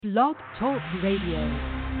Blog Talk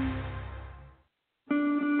Radio.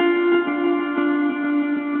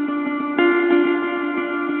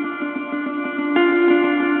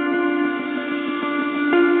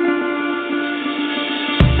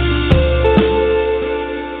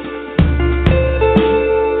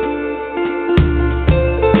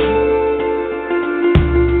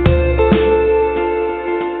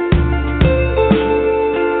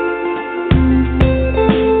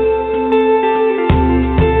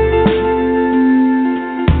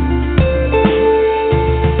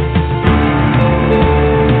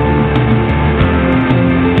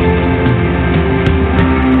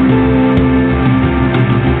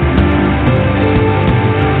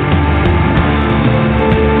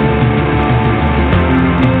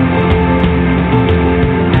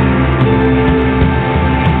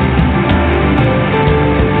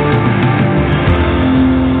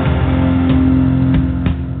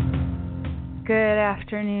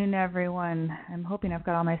 I've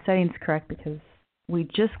got all my settings correct because we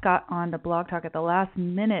just got on to Blog Talk at the last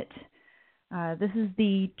minute. This is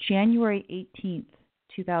the January 18th,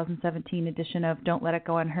 2017 edition of Don't Let It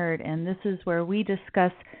Go Unheard, and this is where we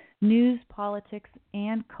discuss news, politics,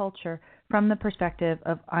 and culture from the perspective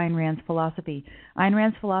of Ayn Rand's philosophy. Ayn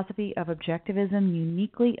Rand's philosophy of objectivism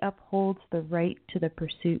uniquely upholds the right to the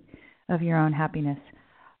pursuit of your own happiness.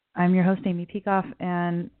 I'm your host, Amy Peikoff,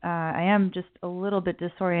 and I am just a little bit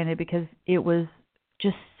disoriented because it was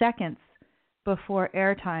just seconds before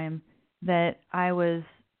airtime that I was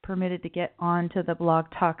permitted to get onto the Blog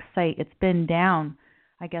Talk site. It's been down,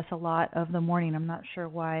 I guess, a lot of the morning. I'm not sure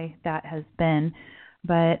why that has been,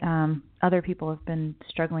 but other people have been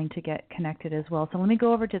struggling to get connected as well. So let me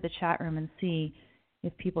go over to the chat room and see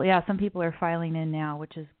if people, some people are filing in now,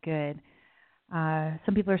 which is good.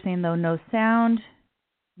 Some people are saying, though, no sound.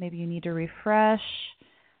 Maybe you need to refresh.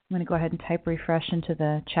 I'm going to go ahead and type refresh into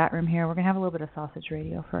the chat room here. We're going to have a little bit of sausage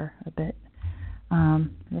radio for a bit.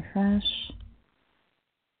 Refresh.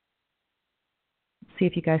 Let's see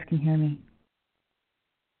if you guys can hear me.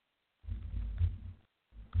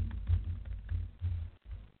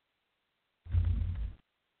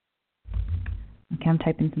 Okay, I'm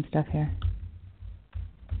typing some stuff here.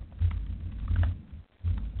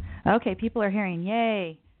 Okay, people are hearing.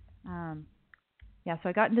 Yay. So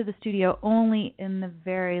I got into the studio only in the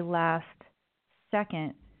very last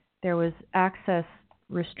second. There was access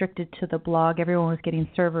restricted to the blog. Everyone was getting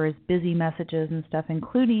servers, busy messages and stuff,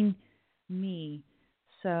 including me.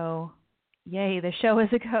 So, yay, the show is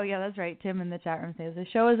a go. Yeah, that's right. Tim in the chat room says the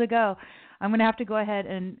show is a go. I'm going to have to go ahead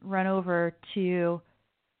and run over to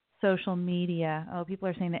social media. Oh, people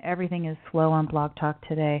are saying that everything is slow on Blog Talk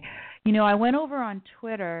today. I went over on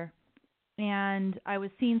Twitter and I was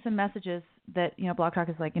seeing some messages that, Blog Talk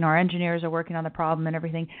is like, our engineers are working on the problem and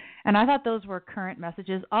everything. And I thought those were current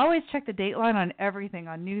messages. Always check the dateline on everything,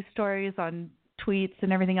 on news stories, on tweets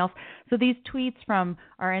and everything else. So these tweets from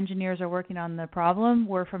our engineers are working on the problem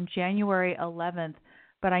were from January 11th.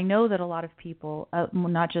 But I know that a lot of people,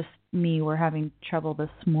 not just me, were having trouble this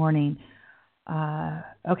morning. So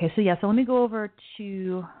let me go over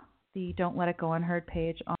to the Don't Let It Go Unheard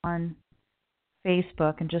page on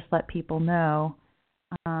Facebook and just let people know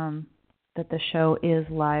that the show is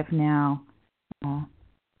live now.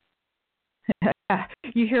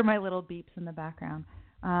 You hear my little beeps in the background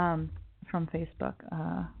from Facebook.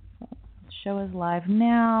 The show is live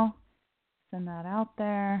now. Send that out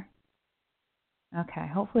there. Okay,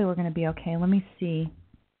 hopefully we're going to be okay. Let me see.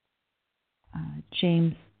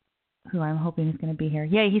 James, who I'm hoping is going to be here.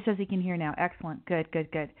 Yay, he says he can hear now. Excellent. Good.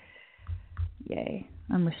 Yay,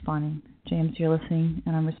 I'm responding. James, you're listening,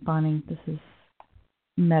 and I'm responding. This is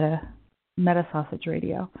Meta Sausage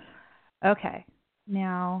Radio. Okay,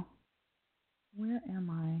 now, where am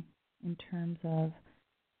I in terms of,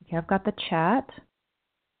 I've got the chat,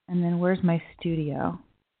 and then where's my studio?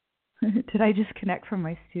 Did I disconnect from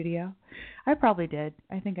my studio? I probably did.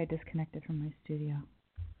 I think I disconnected from my studio.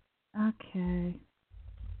 Okay,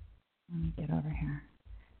 let me get over here.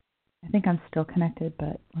 I think I'm still connected,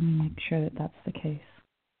 but let me make sure that that's the case.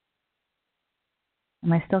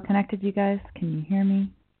 Am I still connected, you guys? Can you hear me?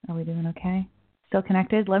 Are we doing okay? Still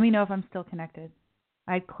connected? Let me know if I'm still connected.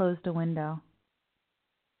 I closed a window.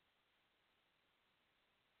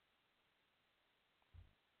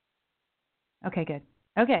 Okay, good.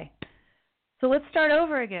 Okay, so let's start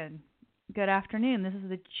over again. Good afternoon. This is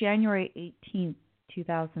the January 18th,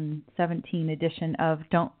 2017 edition of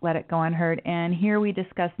Don't Let It Go Unheard, and here we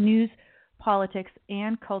discuss news, politics,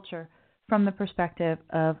 and culture from the perspective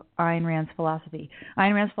of Ayn Rand's philosophy.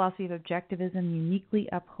 Ayn Rand's philosophy of objectivism uniquely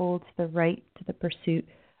upholds the right to the pursuit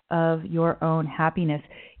of your own happiness.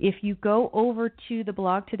 If you go over to the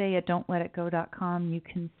blog today at don'tletitgo.com, you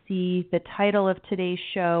can see the title of today's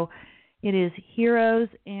show. It is Heroes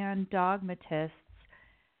and Dogmatists.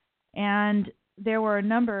 And there were a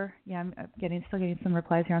number, I'm still getting some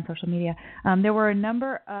replies here on social media. There were a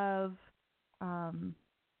number of,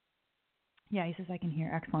 he says I can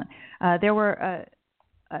hear, excellent. There were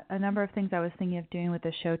a number of things I was thinking of doing with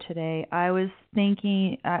the show today. I was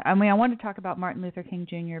thinking, I wanted to talk about Martin Luther King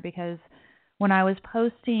Jr. because when I was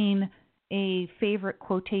posting a favorite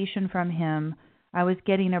quotation from him, I was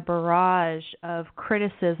getting a barrage of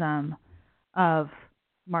criticism of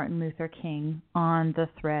Martin Luther King on the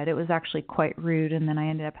thread. It was actually quite rude, and then I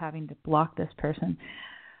ended up having to block this person.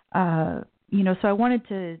 So I wanted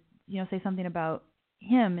to, say something about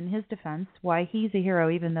him and his defense, why he's a hero,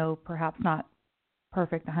 even though perhaps not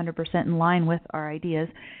perfect, 100% in line with our ideas.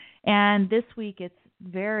 And this week it's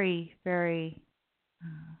very, very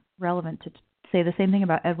relevant to say the same thing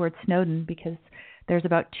about Edward Snowden, because there's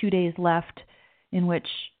about 2 days left in which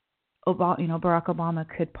Barack Obama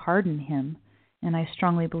could pardon him. And I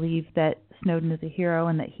strongly believe that Snowden is a hero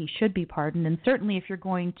and that he should be pardoned. And certainly if you're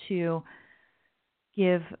going to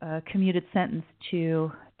give a commuted sentence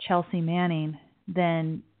to Chelsea Manning,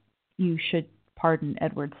 then you should pardon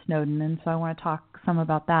Edward Snowden. And so I want to talk some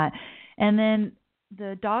about that. And then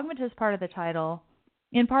the dogmatist part of the title,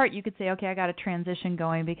 in part you could say, okay, I got a transition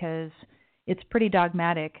going because it's pretty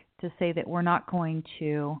dogmatic to say that we're not going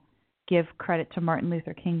to give credit to Martin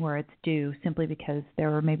Luther King where it's due simply because there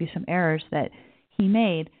were maybe some errors that he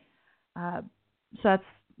made. So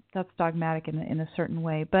that's dogmatic in a certain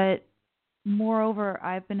way. But moreover,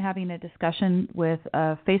 I've been having a discussion with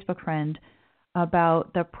a Facebook friend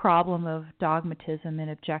about the problem of dogmatism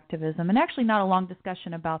and objectivism, and actually not a long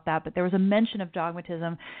discussion about that, but there was a mention of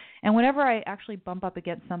dogmatism, and whenever I actually bump up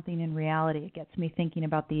against something in reality, it gets me thinking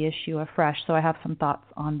about the issue afresh, so I have some thoughts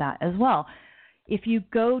on that as well. If you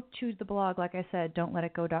go to the blog, like I said,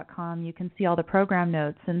 don'tletitgo.com, you can see all the program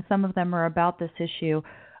notes, and some of them are about this issue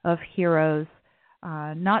of heroes,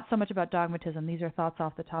 not so much about dogmatism. These are thoughts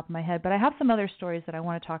off the top of my head, but I have some other stories that I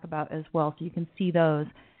want to talk about as well, so you can see those.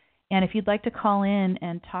 And if you'd like to call in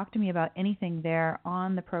and talk to me about anything there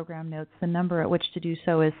on the program notes, the number at which to do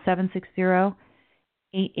so is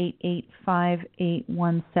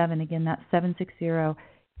 760-888-5817. Again, that's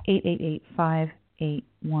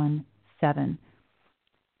 760-888-5817.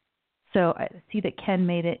 So I see that Ken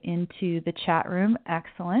made it into the chat room.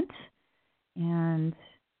 Excellent. And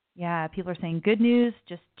yeah, people are saying good news,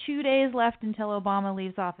 just 2 days left until Obama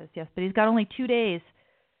leaves office. Yes, but he's got only 2 days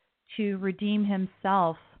to redeem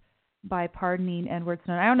himself by pardoning Edward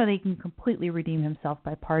Snowden. I don't know that he can completely redeem himself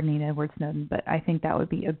by pardoning Edward Snowden, but I think that would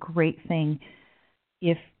be a great thing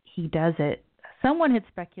if he does it. Someone had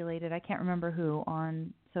speculated, I can't remember who,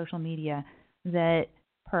 on social media, that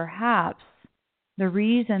perhaps the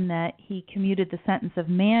reason that he commuted the sentence of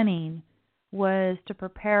Manning was to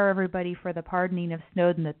prepare everybody for the pardoning of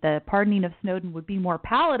Snowden, that the pardoning of Snowden would be more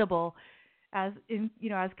palatable as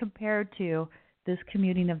compared to this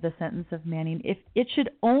commuting of the sentence of Manning. If it should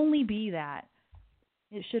only be that,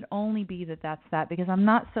 that's that, because I'm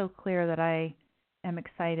not so clear that I am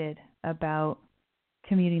excited about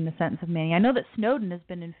commuting the sentence of Manning. I know that Snowden has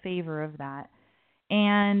been in favor of that,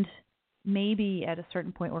 and maybe at a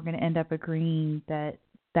certain point we're going to end up agreeing that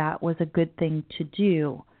that was a good thing to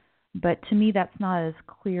do. But to me, that's not as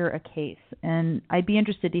clear a case, and I'd be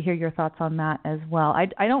interested to hear your thoughts on that as well.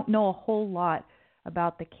 I don't know a whole lot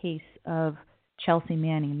about the case of Chelsea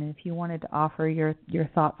Manning, and if you wanted to offer your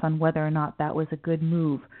thoughts on whether or not that was a good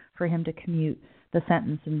move for him to commute the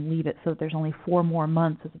sentence and leave it so that there's only 4 more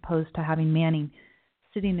months as opposed to having Manning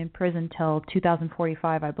sitting in prison till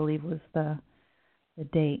 2045, I believe was the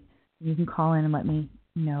date. You can call in and let me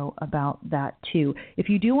know about that too. If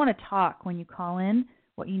you do want to talk when you call in,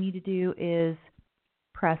 what you need to do is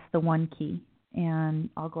press the 1 key, and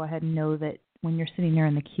I'll go ahead and know that when you're sitting there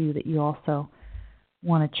in the queue that you also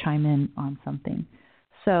want to chime in on something.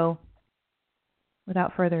 So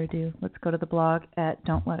without further ado, let's go to the blog at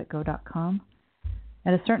don'tletitgo.com.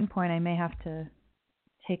 At a certain point, I may have to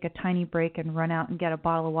take a tiny break and run out and get a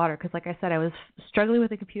bottle of water because, like I said, I was struggling with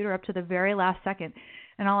the computer up to the very last second,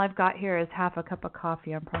 and all I've got here is half a cup of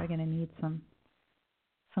coffee. I'm probably going to need some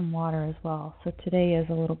water as well. So today is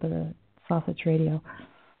a little bit of sausage radio.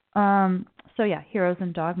 So yeah, heroes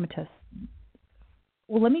and dogmatists.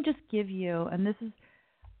 Well, let me just give you, and this is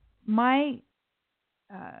my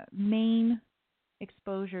main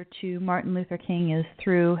exposure to Martin Luther King is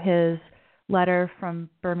through his letter from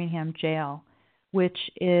Birmingham jail, which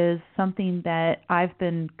is something that I've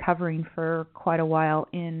been covering for quite a while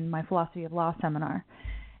in my philosophy of law seminar.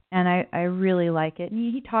 And I really like it.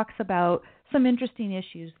 And he talks about some interesting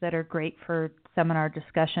issues that are great for seminar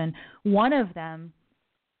discussion. One of them,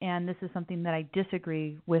 and this is something that I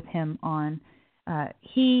disagree with him on,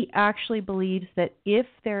 he actually believes that if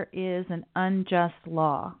there is an unjust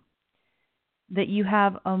law, that you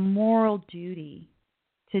have a moral duty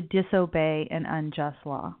to disobey an unjust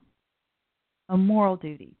law, a moral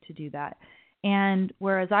duty to do that. And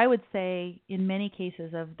whereas I would say in many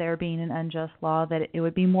cases of there being an unjust law that it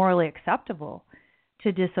would be morally acceptable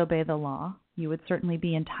to disobey the law, you would certainly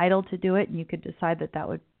be entitled to do it, and you could decide that that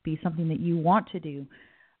would be something that you want to do.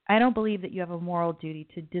 I don't believe that you have a moral duty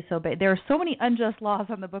to disobey. There are so many unjust laws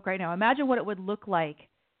on the book right now. Imagine what it would look like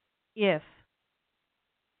if,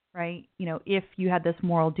 right, if you had this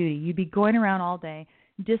moral duty. You'd be going around all day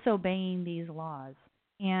disobeying these laws,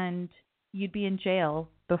 and you'd be in jail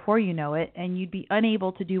before you know it, and you'd be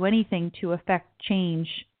unable to do anything to affect change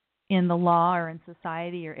in the law or in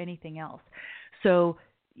society or anything else. So,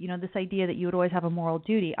 this idea that you would always have a moral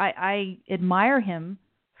duty, I admire him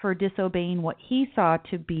for disobeying what he saw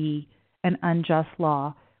to be an unjust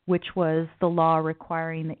law, which was the law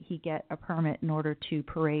requiring that he get a permit in order to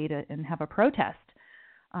parade and have a protest.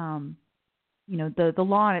 The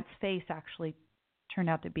law on its face actually turned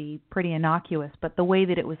out to be pretty innocuous, but the way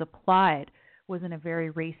that it was applied was in a very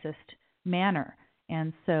racist manner.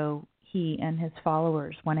 And so he and his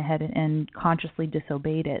followers went ahead and consciously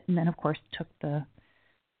disobeyed it, and then, of course, took the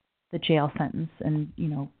jail sentence and,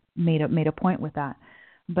 made a point with that.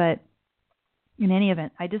 But in any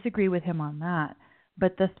event, I disagree with him on that.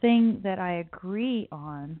 But the thing that I agree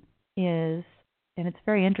on is, and it's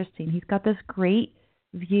very interesting, he's got this great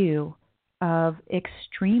view of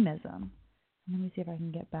extremism. Let me see if I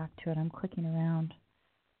can get back to it. I'm clicking around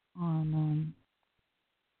on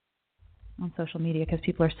social media because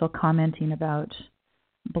people are still commenting about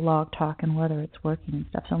Blog Talk and whether it's working and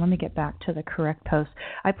stuff. So let me get back to the correct post.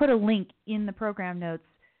 I put a link in the program notes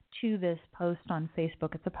to this post on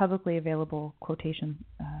Facebook. It's a publicly available quotation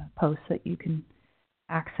post that you can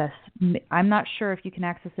access. I'm not sure if you can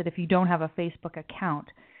access it if you don't have a Facebook account.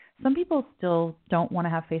 Some people still don't want to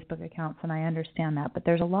have Facebook accounts, and I understand that, but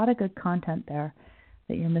there's a lot of good content there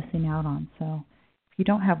that you're missing out on. So if you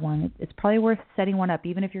don't have one, it's probably worth setting one up,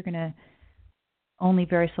 even if you're going to only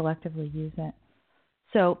very selectively use it.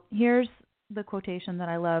 So here's the quotation that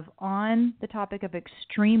I love on the topic of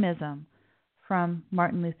extremism from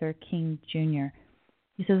Martin Luther King Jr.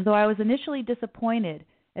 He says, "Though I was initially disappointed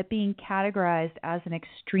at being categorized as an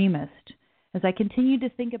extremist, as I continued to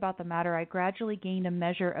think about the matter, I gradually gained a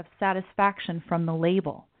measure of satisfaction from the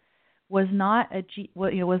label. Was not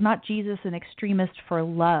Jesus an extremist for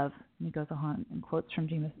love?" And he goes on and quotes from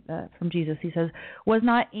Jesus. He says, "Was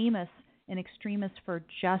not Amos an extremist for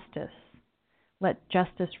justice? Let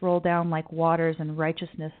justice roll down like waters and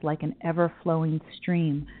righteousness like an ever-flowing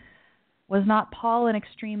stream. Was not Paul an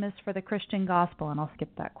extremist for the Christian gospel?" And I'll skip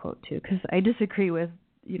that quote too because I disagree with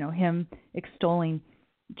him extolling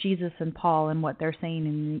Jesus and Paul and what they're saying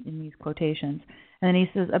in these quotations. And then he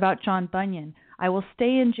says about John Bunyan, "I will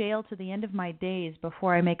stay in jail to the end of my days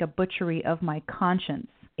before I make a butchery of my conscience."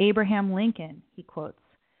 Abraham Lincoln, he quotes,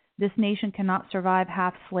 "This nation cannot survive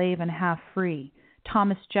half slave and half free."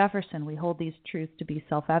 Thomas Jefferson, "We hold these truths to be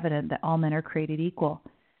self-evident, that all men are created equal."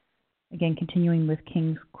 Again, continuing with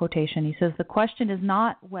King's quotation, he says, "The question is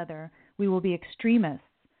not whether we will be extremists,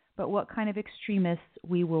 but what kind of extremists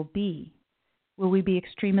we will be. Will we be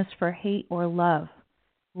extremists for hate or love?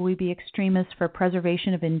 Will we be extremists for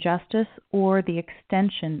preservation of injustice or the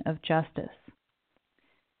extension of justice?"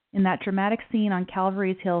 In that dramatic scene on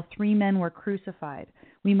Calvary's Hill, 3 men were crucified.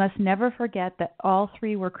 We must never forget that all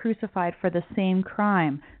 3 were crucified for the same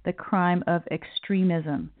crime, the crime of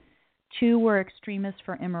extremism. 2 were extremists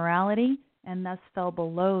for immorality and thus fell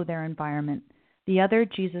below their environment. The other,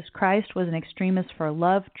 Jesus Christ, was an extremist for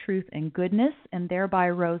love, truth, and goodness, and thereby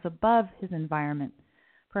rose above his environment.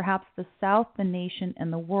 Perhaps the South, the nation,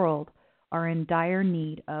 and the world are in dire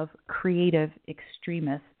need of creative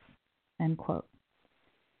extremists. End quote.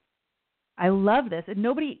 I love this. And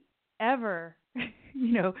nobody ever,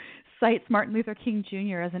 cites Martin Luther King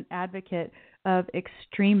Jr. as an advocate of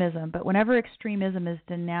extremism. But whenever extremism is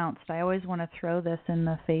denounced, I always want to throw this in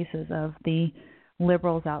the faces of the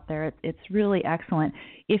liberals out there. It's really excellent.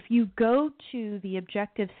 If you go to the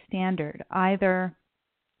Objective Standard, either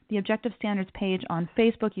the Objective Standards page on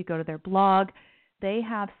Facebook, you go to their blog, they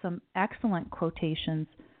have some excellent quotations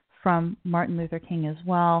from Martin Luther King as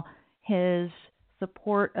well. His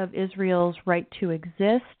support of Israel's right to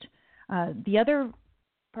exist. The other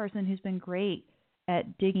person who's been great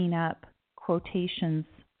at digging up quotations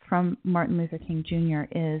from Martin Luther King Jr.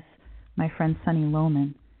 is my friend Sonny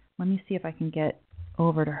Lohman. let me see if I can get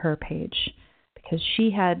over to her page, because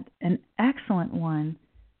she had an excellent one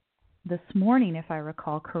this morning, if I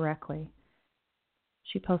recall correctly.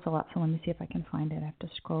 She posts a lot, so let me see if I can find it. I have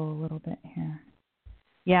to scroll a little bit here.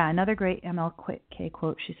 Yeah, another great MLK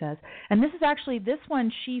quote, she says. And this is actually, this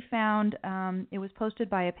one she found, it was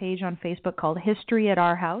posted by a page on Facebook called History at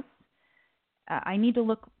Our House. I need to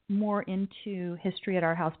look more into History at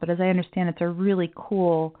Our House, but as I understand, it's a really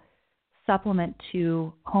cool supplement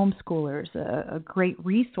to homeschoolers, a great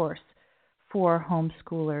resource for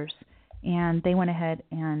homeschoolers. And they went ahead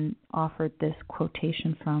and offered this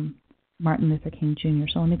quotation from Martin Luther King Jr.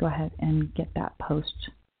 So let me go ahead and get that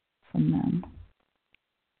post from them.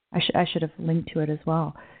 I should have linked to it as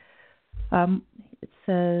well. It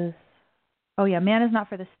says, oh yeah, man is not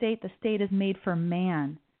for the state is made for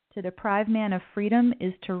man. To deprive man of freedom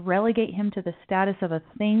is to relegate him to the status of a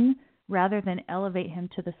thing rather than elevate him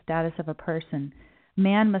to the status of a person.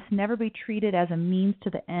 Man must never be treated as a means to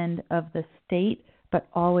the end of the state, but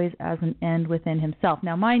always as an end within himself.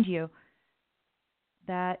 Now, mind you,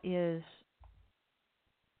 that is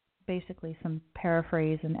basically some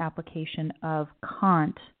paraphrase and application of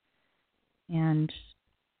Kant. And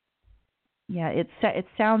yeah, it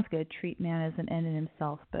sounds good, treat man as an end in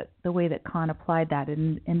himself, but the way that Kant applied that,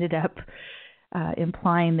 it ended up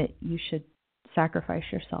implying that you should sacrifice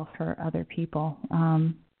yourself for other people.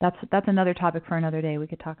 That's another topic for another day. We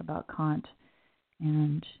could talk about Kant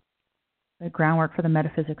and the groundwork for the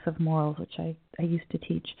metaphysics of morals, which I used to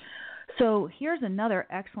teach. So here's another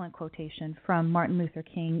excellent quotation from Martin Luther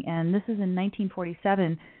King, and this is in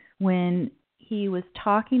 1947 when he was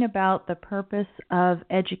talking about the purpose of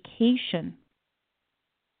education.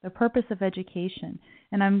 The purpose of education.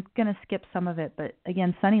 And I'm going to skip some of it, but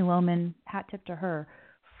again, Sunny Lohman, hat tip to her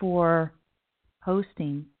for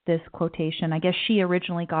posting this quotation. I guess she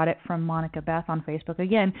originally got it from Monica Beth on Facebook.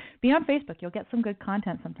 Again, be on Facebook. You'll get some good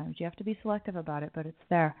content sometimes. You have to be selective about it, but it's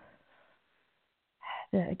there.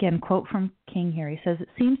 Again, quote from King here. He says, "It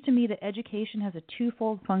seems to me that education has a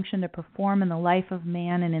twofold function to perform in the life of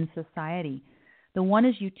man and in society. The one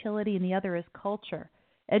is utility and the other is culture.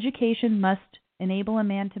 Education must enable a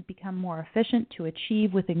man to become more efficient, to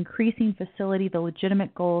achieve with increasing facility the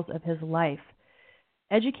legitimate goals of his life.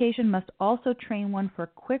 Education must also train one for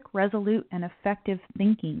quick, resolute, and effective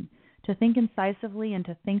thinking. To think incisively and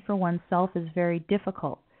to think for oneself is very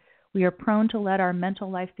difficult. We are prone to let our mental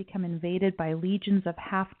life become invaded by legions of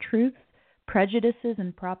half-truths, prejudices,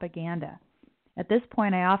 and propaganda. At this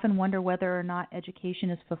point, I often wonder whether or not education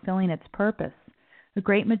is fulfilling its purpose. The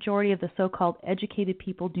great majority of the so-called educated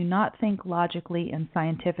people do not think logically and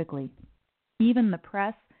scientifically. Even the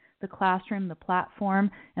press, the classroom, the platform,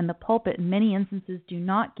 and the pulpit in many instances do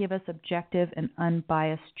not give us objective and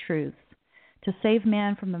unbiased truths. To save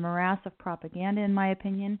man from the morass of propaganda, in my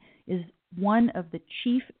opinion, is one of the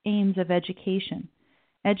chief aims of education.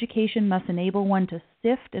 Education must enable one to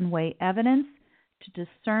sift and weigh evidence, to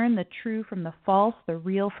discern the true from the false, the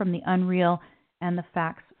real from the unreal, and the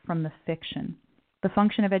facts from the fiction. The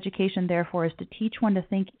function of education, therefore, is to teach one to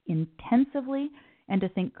think intensively and to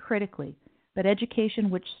think critically. But education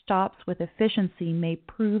which stops with efficiency may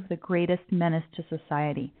prove the greatest menace to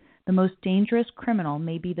society. The most dangerous criminal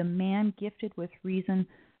may be the man gifted with reason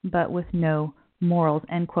but with no morals,"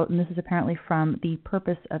 end quote. And this is apparently from The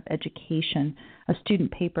Purpose of Education, a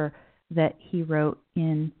student paper that he wrote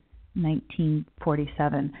in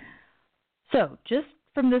 1947. So just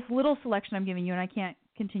from this little selection I'm giving you, and I can't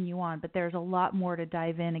continue on, but there's a lot more to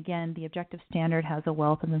dive in. Again, the Objective Standard has a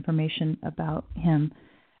wealth of information about him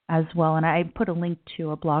as well, and I put a link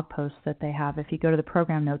to a blog post that they have if you go to the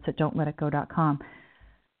program notes at don'tletitgo.com.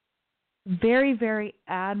 Very, very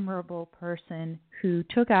admirable person who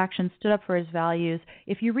took action, stood up for his values.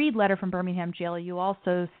 If you read Letter from Birmingham Jail, you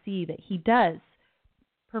also see that he does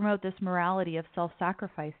promote this morality of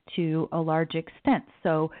self-sacrifice to a large extent.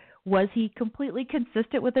 So was he completely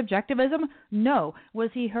consistent with objectivism? No.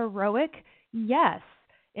 Was he heroic? Yes.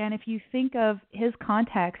 And if you think of his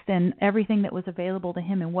context and everything that was available to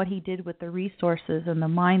him and what he did with the resources and the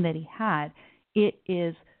mind that he had, it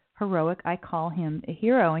is heroic. I call him a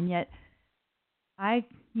hero. And yet I,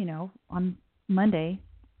 on Monday,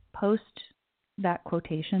 post that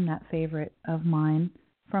quotation, that favorite of mine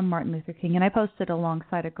from Martin Luther King, and I posted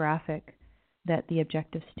alongside a graphic that the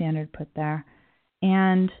Objective Standard put there.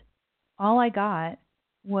 And all I got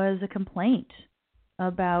was a complaint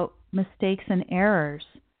about mistakes and errors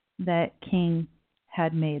that King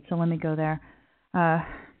had made. So let me go there.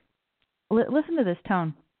 Listen to this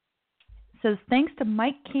tone. It says, "Thanks to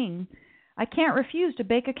Mike King, I can't refuse to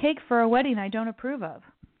bake a cake for a wedding I don't approve of.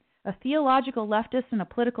 A theological leftist and a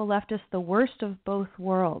political leftist, the worst of both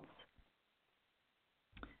worlds.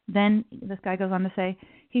 Then this guy goes on to say,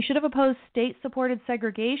 he should have opposed state-supported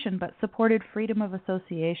segregation but supported freedom of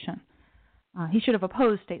association. He should have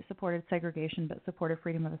opposed state-supported segregation but supported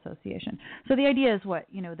freedom of association. So the idea is what?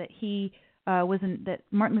 That he that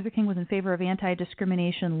Martin Luther King was in favor of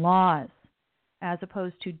anti-discrimination laws as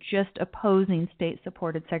opposed to just opposing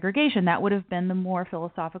state-supported segregation. That would have been the more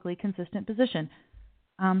philosophically consistent position.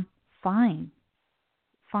 Fine.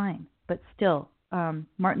 But still,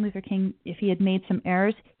 Martin Luther King, if he had made some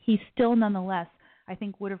errors, he still nonetheless, I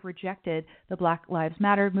think, would have rejected the Black Lives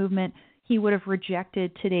Matter movement. He would have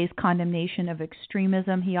rejected today's condemnation of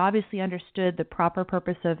extremism. He obviously understood the proper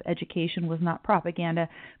purpose of education was not propaganda,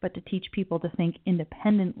 but to teach people to think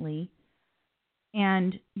independently.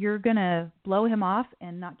 And you're going to blow him off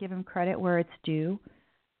and not give him credit where it's due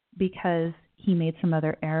because he made some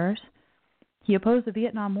other errors. He opposed the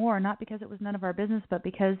Vietnam War not because it was none of our business, but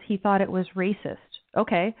because he thought it was racist.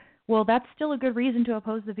 Okay, well, that's still a good reason to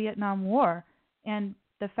oppose the Vietnam War. And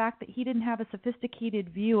the fact that he didn't have a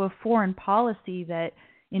sophisticated view of foreign policy that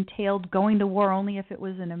entailed going to war only if it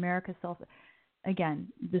was in America's self. Again,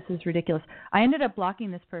 this is ridiculous. I ended up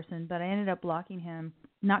blocking this person, but I ended up blocking him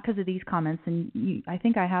not because of these comments. And I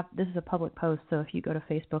think this is a public post, so if you go to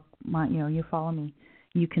Facebook, you follow me,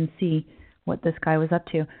 you can see what this guy was up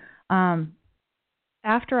to.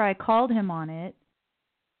 After I called him on it,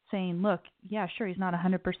 saying, look, yeah, sure, he's not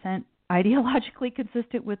 100% ideologically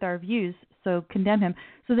consistent with our views, so condemn him.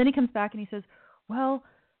 So then he comes back and he says, well,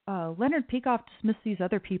 Leonard Peikoff dismissed these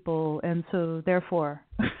other people, and so therefore.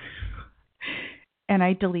 And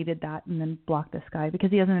I deleted that and then blocked this guy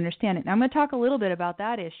because he doesn't understand it. Now I'm going to talk a little bit about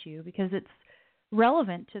that issue because it's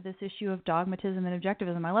relevant to this issue of dogmatism and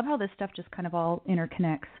objectivism. I love how this stuff just kind of all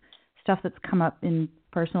interconnects, stuff that's come up in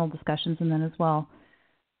personal discussions and then as well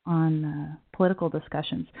on political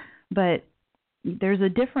discussions. But there's a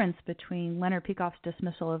difference between Leonard Peikoff's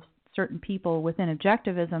dismissal of certain people within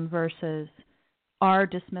objectivism versus our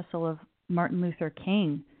dismissal of Martin Luther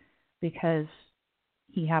King because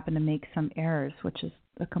he happened to make some errors, which is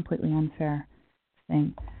a completely unfair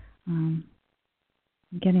thing. I'm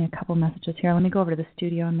getting a couple messages here. Let me go over to the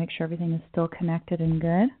studio and make sure everything is still connected and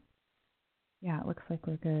good. Yeah, it looks like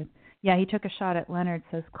we're good. Yeah, he took a shot at Leonard,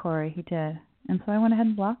 says Corey. He did. And so I went ahead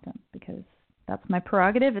and blocked him because that's my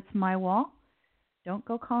prerogative. It's my wall. Don't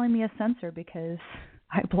go calling me a censor because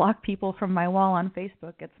I block people from my wall on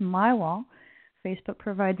Facebook. It's my wall. Facebook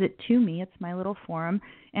provides it to me. It's my little forum.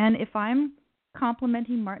 And if I'm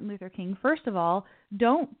complimenting Martin Luther King, first of all,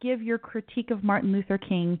 don't give your critique of Martin Luther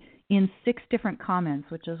King in 6 different comments,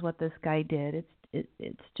 which is what this guy did.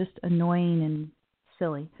 It's just annoying and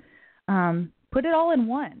silly. Put it all in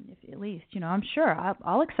one, if at least. I'm sure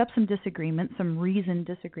I'll accept some disagreement, some reasoned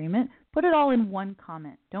disagreement. Put it all in one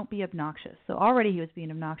comment. Don't be obnoxious. So already he was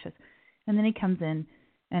being obnoxious. And then he comes in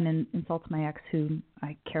and insults my ex, who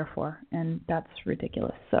I care for, and that's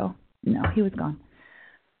ridiculous. So, no, he was gone.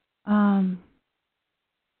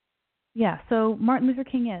 Yeah, so Martin Luther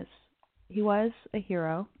King he was a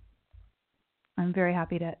hero. I'm very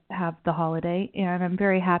happy to have the holiday, and I'm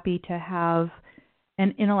very happy to have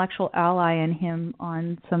an intellectual ally in him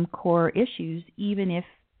on some core issues, even if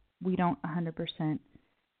we don't 100%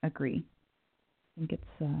 agree. I think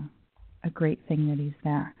it's a great thing that he's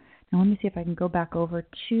there. Now let me see if I can go back over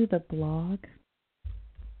to the blog.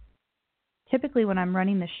 Typically when I'm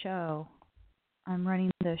running the show and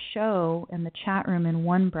the chat room in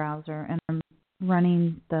one browser, and I'm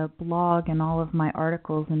running the blog and all of my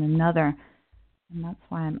articles in another. And that's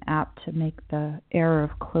why I'm apt to make the error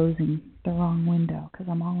of closing the wrong window, because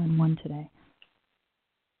I'm all in one today.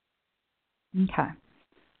 Okay.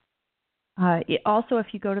 Also, if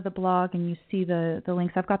you go to the blog and you see the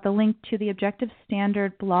links, I've got the link to the Objective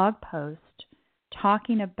Standard blog post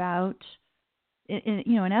talking about,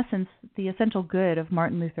 in essence, the essential good of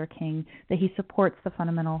Martin Luther King, that he supports the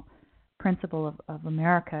fundamental principle of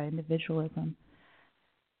America, individualism.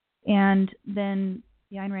 And then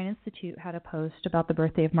the Ayn Rand Institute had a post about the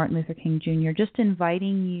birthday of Martin Luther King Jr., just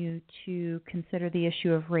inviting you to consider the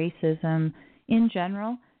issue of racism in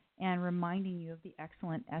general and reminding you of the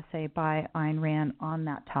excellent essay by Ayn Rand on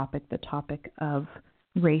that topic, the topic of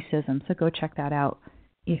racism. So go check that out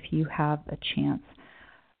if you have a chance.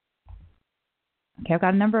 Okay, I've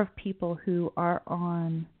got a number of people who are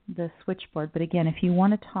on the switchboard, but again, if you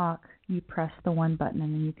want to talk, you press the 1 button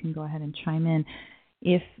and then you can go ahead and chime in.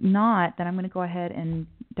 If not, then I'm going to go ahead and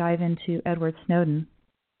dive into Edward Snowden.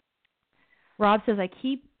 Rob says, I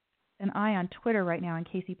keep an eye on Twitter right now in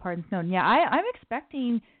case he pardons Snowden. Yeah, I'm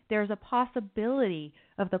expecting there's a possibility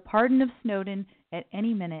of the pardon of Snowden at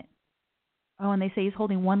any minute. Oh, and they say he's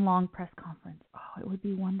holding one long press conference. Oh, it would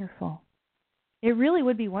be wonderful. It really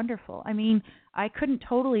would be wonderful. I mean, I couldn't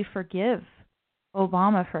totally forgive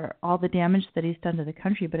Obama for all the damage that he's done to the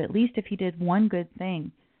country, but at least if he did one good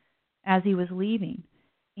thing as he was leaving,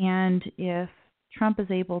 and if Trump is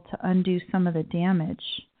able to undo some of the damage,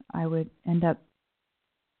 I would end up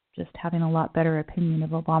just having a lot better opinion of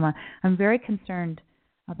Obama. I'm very concerned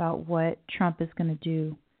about what Trump is going to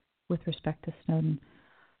do with respect to Snowden.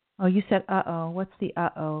 Oh, you said uh-oh. What's the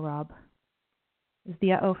uh-oh, Rob? Is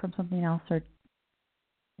the uh-oh from something else, or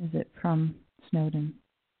is it from Snowden?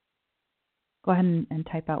 Go ahead and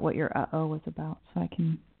type out what your uh-oh was about so I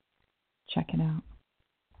can check it out.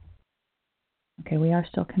 Okay, we are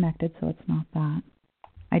still connected, so it's not that.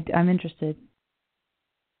 I'm interested.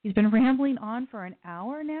 He's been rambling on for an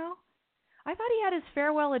hour now? I thought he had his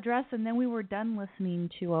farewell address and then we were done listening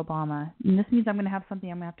to Obama. And this means I'm going to have something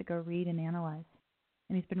I'm going to have to go read and analyze.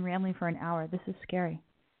 And he's been rambling for an hour. This is scary.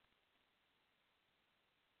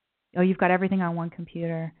 Oh, you've got everything on one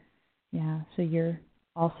computer. Yeah, so you're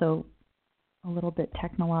also a little bit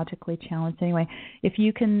technologically challenged. Anyway, if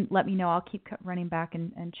you can let me know, I'll keep running back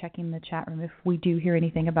and checking the chat room if we do hear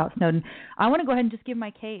anything about Snowden. I want to go ahead and just give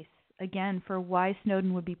my case again for why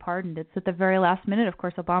Snowden would be pardoned. It's at the very last minute. Of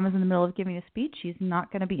course, Obama's in the middle of giving a speech. He's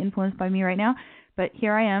not going to be influenced by me right now. But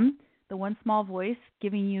here I am, the one small voice,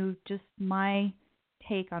 giving you just my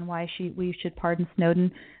take on why we should pardon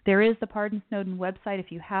Snowden. There is the Pardon Snowden website.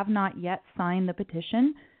 If you have not yet signed the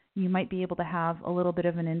petition, you might be able to have a little bit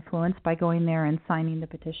of an influence by going there and signing the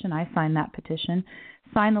petition. I signed that petition.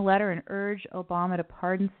 Sign the letter and urge Obama to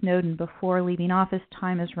pardon Snowden before leaving office.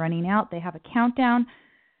 Time is running out. They have a countdown.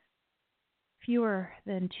 Fewer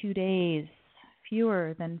than 2 days,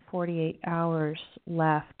 fewer than 48 hours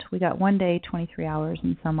left. We got 1 day, 23 hours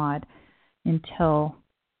and some odd until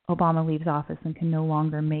Obama leaves office and can no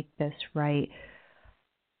longer make this right.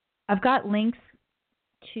 I've got links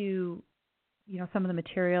to some of the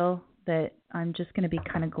material that I'm just going to be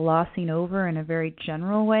kind of glossing over in a very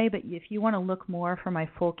general way, but if you want to look more for my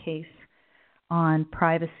full case on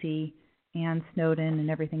privacy and Snowden and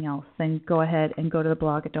everything else, then go ahead and go to the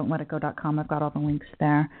blog at don'tletitgo.com. I've got all the links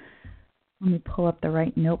there. Let me pull up the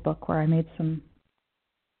right notebook where I made some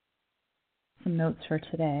notes for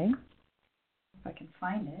today, if I can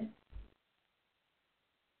find it.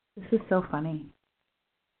 This is so funny.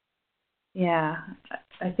 Yeah,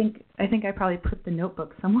 I think I probably put the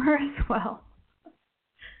notebook somewhere as well.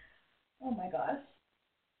 Oh my gosh.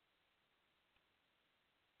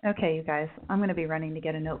 Okay, you guys, I'm going to be running to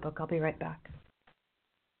get a notebook. I'll be right back.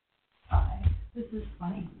 Bye. This is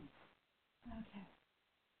funny.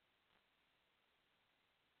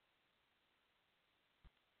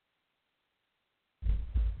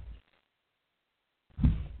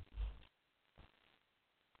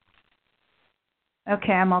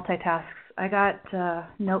 Okay, I multitask. I got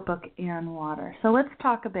notebook and water. So let's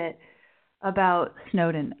talk a bit about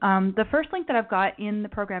Snowden. The first link that I've got in the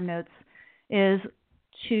program notes is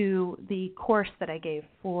to the course that I gave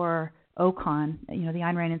for OCON. The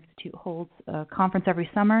Ayn Rand Institute holds a conference every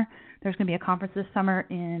summer. There's going to be a conference this summer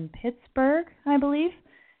in Pittsburgh, I believe,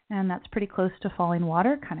 and that's pretty close to Falling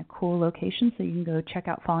Water, kind of cool location, so you can go check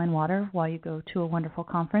out Falling Water while you go to a wonderful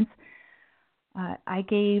conference. I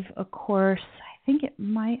gave a course, I think it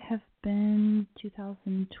might have been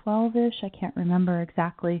 2012-ish, I can't remember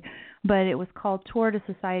exactly, but it was called Toward a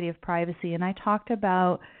Society of Privacy, and I talked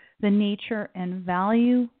about the nature and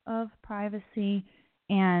value of privacy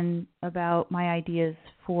and about my ideas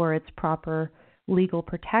for its proper legal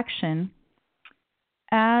protection.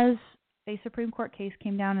 As a Supreme Court case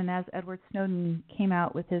came down and as Edward Snowden came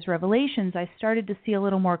out with his revelations, I started to see a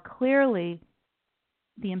little more clearly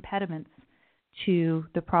the impediments to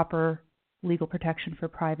the proper legal protection for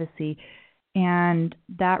privacy, and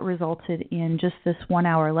that resulted in just this 1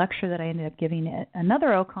 hour lecture that I ended up giving at another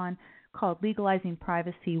OCON called Legalizing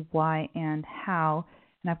Privacy, Why and How,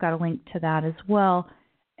 and I've got a link to that as well.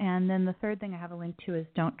 And then the third thing I have a link to is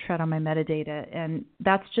Don't Tread on My Metadata, and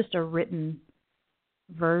that's just a written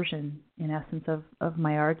version, in essence, of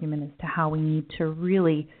my argument as to how we need to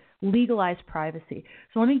really legalize privacy.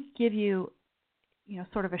 So let me give you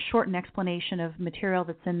sort of a shortened explanation of material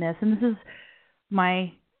that's in this. And this is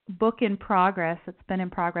my book in progress. It's been in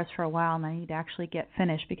progress for a while, and I need to actually get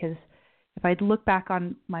finished because if I look back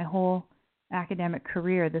on my whole academic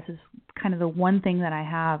career, this is kind of the one thing that I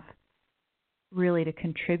have really to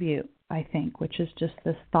contribute, I think, which is just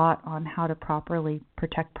this thought on how to properly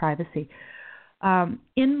protect privacy.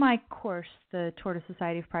 In my course, the Toward a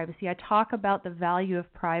Society of Privacy, I talk about the value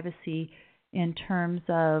of privacy in terms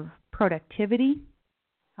of productivity,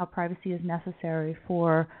 how privacy is necessary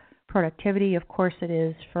for productivity. Of course it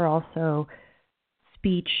is for also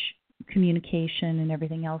speech, communication and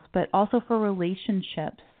everything else, but also for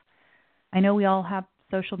relationships. I know we all have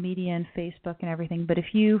social media and Facebook and everything, but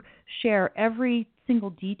if you share every single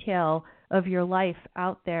detail of your life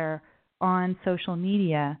out there on social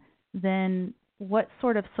media, then what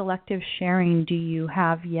sort of selective sharing do you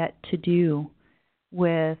have yet to do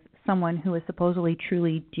with someone who is supposedly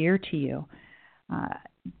truly dear to you?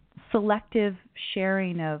 Selective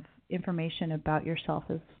sharing of information about yourself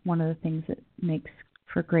is one of the things that makes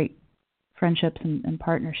for great friendships and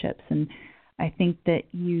partnerships. And I think that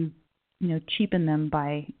you cheapen them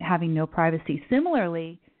by having no privacy.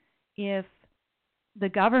 Similarly, if the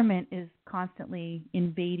government is constantly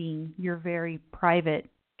invading your very private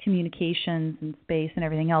communications and space and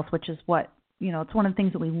everything else, which is what, it's one of the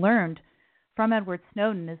things that we learned from Edward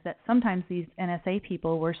Snowden, is that sometimes these NSA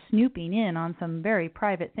people were snooping in on some very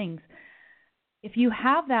private things. If you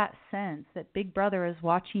have that sense that Big Brother is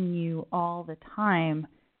watching you all the time,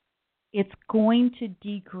 it's going to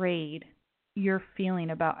degrade your feeling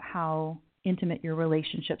about how intimate your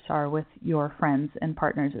relationships are with your friends and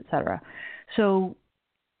partners, etc. So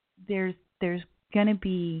there's going to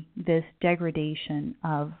be this degradation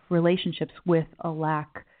of relationships with a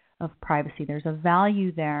lack of privacy. There's a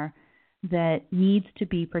value there that needs to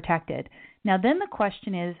be protected. Now, then the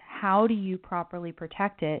question is, how do you properly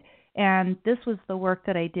protect it? And this was the work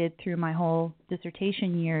that I did through my whole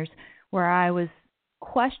dissertation years, where I was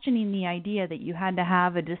questioning the idea that you had to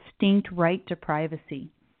have a distinct right to privacy.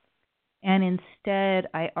 And instead,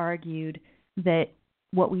 I argued that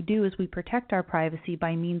what we do is we protect our privacy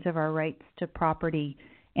by means of our rights to property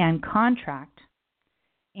and contract.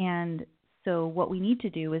 And so what we need to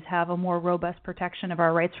do is have a more robust protection of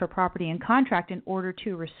our rights for property and contract in order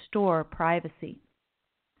to restore privacy.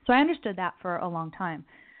 So I understood that for a long time.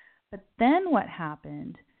 But then what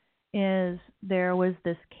happened is there was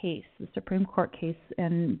this case, the Supreme Court case,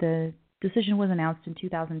 and the decision was announced in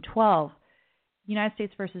 2012, United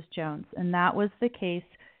States versus Jones. And that was the case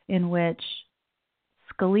in which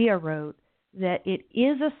Scalia wrote that it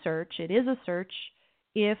is a search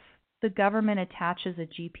if the government attaches a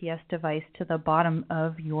GPS device to the bottom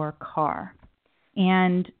of your car.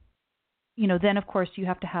 And, then of course you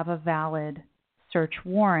have to have a valid search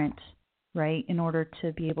warrant, right, in order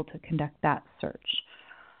to be able to conduct that search.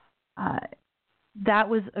 That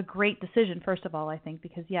was a great decision, first of all, I think,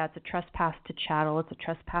 because, it's a trespass to chattel. It's a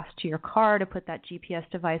trespass to your car to put that GPS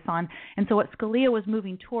device on. And so what Scalia was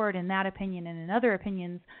moving toward in that opinion and in other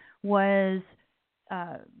opinions was,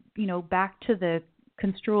 back to the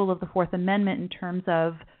construal of the Fourth Amendment in terms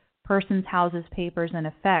of persons, houses, papers, and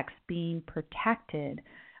effects being protected,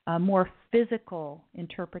 a more physical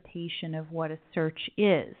interpretation of what a search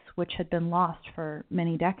is, which had been lost for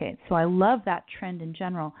many decades. So I love that trend in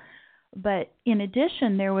general. But in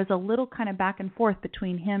addition, there was a little kind of back and forth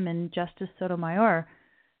between him and Justice Sotomayor,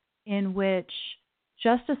 in which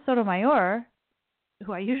Justice Sotomayor,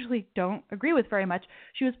 who I usually don't agree with very much,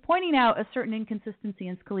 she was pointing out a certain inconsistency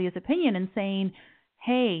in Scalia's opinion and saying,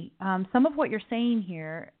 hey, some of what you're saying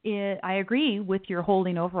here, I agree with your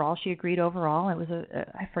holding overall. She agreed overall. It was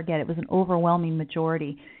it was an overwhelming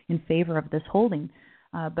majority in favor of this holding.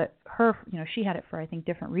 But her, she had it for, I think,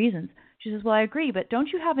 different reasons. She says, well, I agree, but don't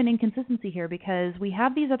you have an inconsistency here? Because we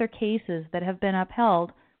have these other cases that have been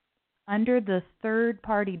upheld under the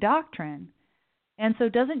third-party doctrine. And so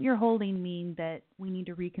doesn't your holding mean that we need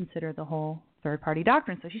to reconsider the whole third-party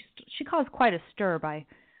doctrine? So she caused quite a stir by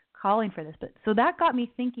calling for this. But so that got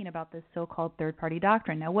me thinking about this so-called third-party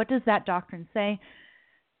doctrine. Now, what does that doctrine say?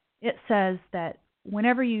 It says that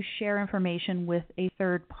whenever you share information with a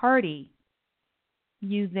third party,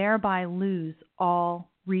 you thereby lose all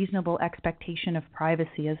reasonable expectation of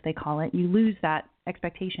privacy, as they call it. You lose that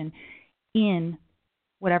expectation in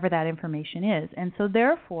whatever that information is. And so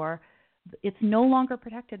therefore, it's no longer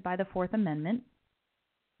protected by the Fourth Amendment,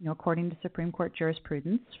 according to Supreme Court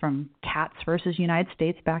jurisprudence from Katz versus United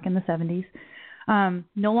States back in the 70s,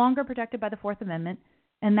 no longer protected by the Fourth Amendment.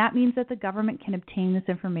 And that means that the government can obtain this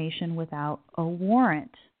information without a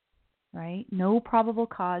warrant, right? No probable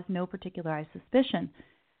cause, no particularized suspicion.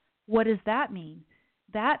 What does that mean?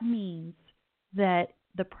 That means that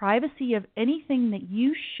the privacy of anything that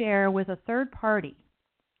you share with a third party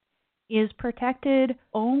is protected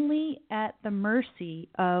only at the mercy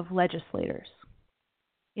of legislators.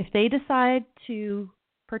 If they decide to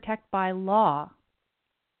protect by law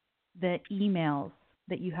the emails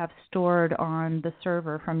that you have stored on the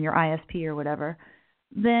server from your ISP or whatever,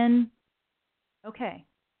 then, okay,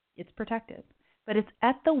 it's protected. But it's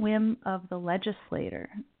at the whim of the legislator.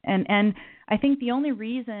 And I think the only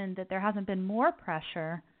reason that there hasn't been more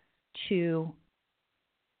pressure to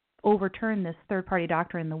overturn this third-party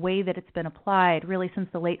doctrine the way that it's been applied really since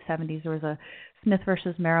the late 70s. There was a Smith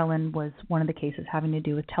versus Maryland was one of the cases having to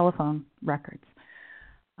do with telephone records.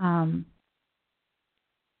 In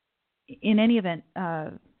any event,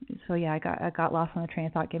 I got lost on the train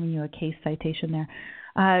of thought giving you a case citation there.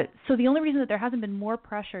 So the only reason that there hasn't been more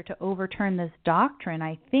pressure to overturn this doctrine,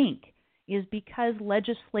 I think, is because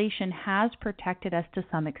legislation has protected us to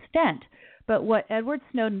some extent. But what Edward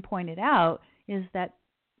Snowden pointed out is that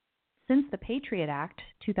since the Patriot Act,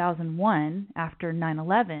 2001, after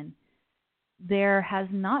 9/11, there has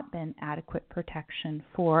not been adequate protection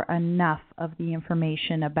for enough of the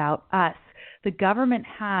information about us. The government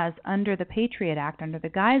has, under the Patriot Act, under the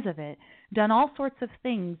guise of it, done all sorts of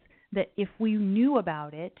things that if we knew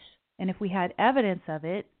about it and if we had evidence of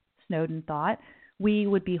it, Snowden thought, we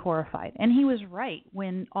would be horrified. And he was right.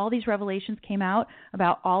 When all these revelations came out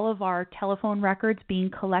about all of our telephone records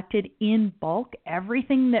being collected in bulk,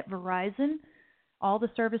 everything that Verizon, all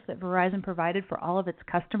the service that Verizon provided for all of its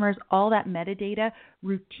customers, all that metadata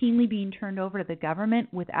routinely being turned over to the government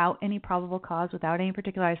without any probable cause, without any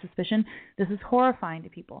particularized suspicion, this is horrifying to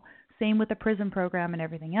people. Same with the PRISM program and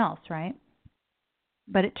everything else, right?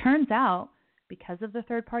 But it turns out, because of the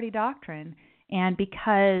third-party doctrine and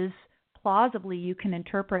because plausibly you can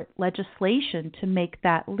interpret legislation to make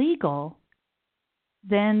that legal,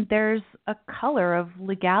 then there's a color of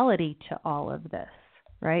legality to all of this,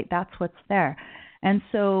 right? That's what's there. And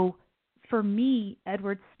so for me,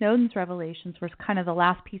 Edward Snowden's revelations was kind of the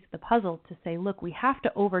last piece of the puzzle to say, look, we have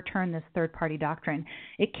to overturn this third-party doctrine.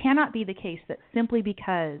 It cannot be the case that simply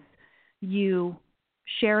because you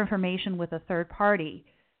share information with a third party,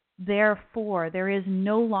 therefore there is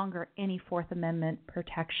no longer any Fourth Amendment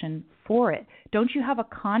protection for it. Don't you have a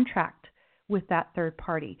contract with that third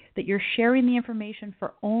party that you're sharing the information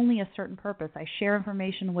for only a certain purpose? I share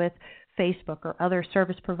information with Facebook or other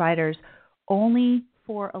service providers only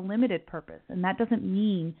for a limited purpose, and that doesn't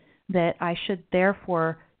mean that I should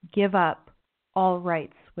therefore give up all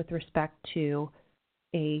rights with respect to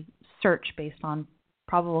a search based on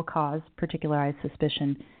probable cause, particularized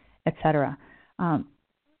suspicion, etc.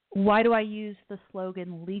 Why do I use the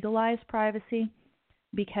slogan legalize privacy?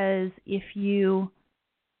 Because if you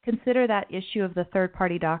consider that issue of the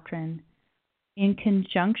third-party doctrine in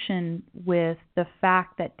conjunction with the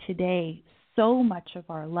fact that today so much of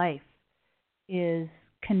our life is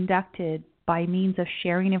conducted by means of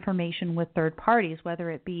sharing information with third parties,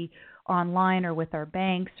 whether it be online or with our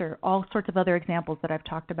banks or all sorts of other examples that I've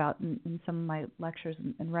talked about in some of my lectures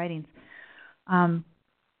and writings.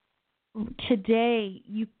 Today,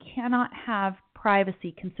 you cannot have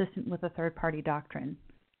privacy consistent with a third-party doctrine,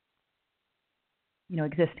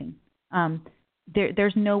 existing.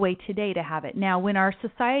 There's no way today to have it. Now, when our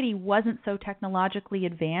society wasn't so technologically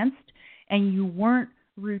advanced and you weren't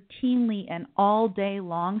routinely and all day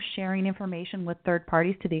long sharing information with third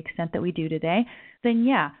parties to the extent that we do today, then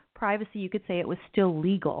yeah, privacy, you could say it was still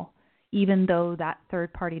legal, even though that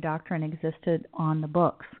third-party doctrine existed on the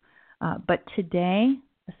books. But today,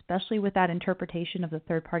 especially with that interpretation of the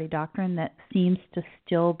third-party doctrine that seems to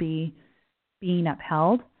still be being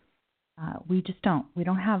upheld, we just don't. We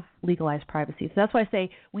don't have legalized privacy. So that's why I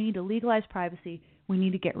say we need to legalize privacy. We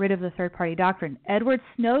need to get rid of the third-party doctrine. Edward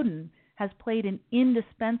Snowden has played an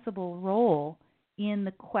indispensable role in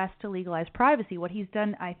the quest to legalize privacy. What he's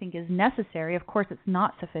done, I think, is necessary. Of course, it's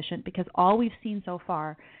not sufficient because all we've seen so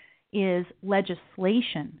far is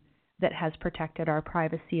legislation that has protected our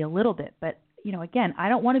privacy a little bit. But, again, I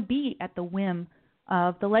don't want to be at the whim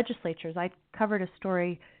of the legislatures. I covered a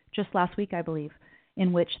story just last week, I believe,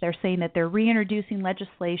 in which they're saying that they're reintroducing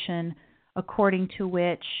legislation according to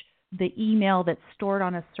which the email that's stored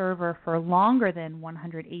on a server for longer than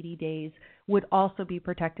 180 days would also be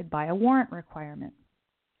protected by a warrant requirement.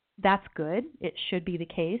 That's good. It should be the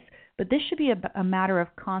case. But this should be a matter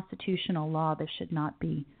of constitutional law. This should not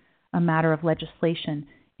be a matter of legislation,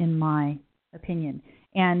 in my opinion.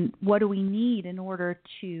 And what do we need in order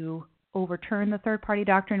to overturn the third-party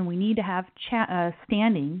doctrine? We need to have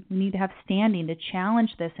standing. We need to have standing to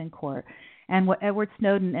challenge this in court. And what Edward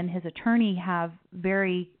Snowden and his attorney have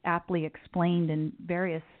very aptly explained in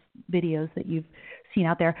various videos that you've seen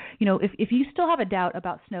out there, if you still have a doubt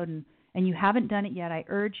about Snowden and you haven't done it yet, I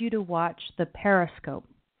urge you to watch the Periscope.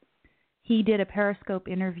 He did a Periscope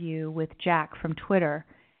interview with Jack from Twitter,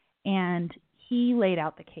 and he laid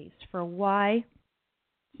out the case for why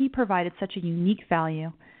he provided such a unique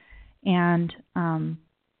value and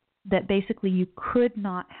that basically you could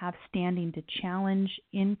not have standing to challenge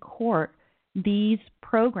in court these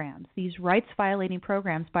programs, these rights-violating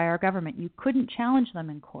programs by our government. You couldn't challenge them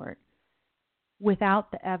in court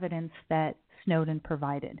without the evidence that Snowden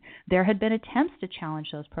provided. There had been attempts to challenge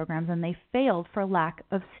those programs, and they failed for lack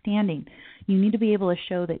of standing. You need to be able to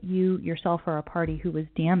show that you yourself are a party who was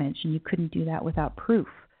damaged, and you couldn't do that without proof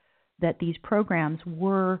that these programs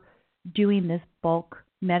were doing this bulk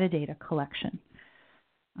metadata collection.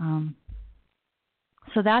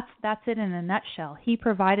 So that's it in a nutshell. He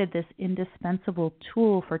provided this indispensable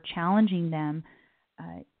tool for challenging them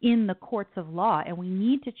in the courts of law, and we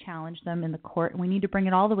need to challenge them in the court, and we need to bring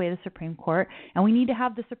it all the way to the Supreme Court, and we need to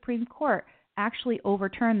have the Supreme Court actually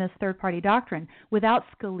overturn this third-party doctrine. Without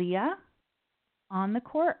Scalia on the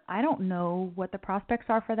court, I don't know what the prospects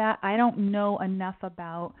are for that. I don't know enough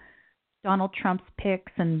about Donald Trump's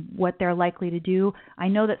picks and what they're likely to do. I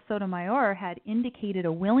know that Sotomayor had indicated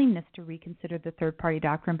a willingness to reconsider the third-party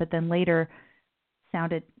doctrine, but then later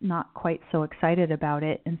sounded not quite so excited about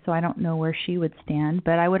it, and so I don't know where she would stand,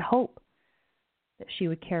 but I would hope that she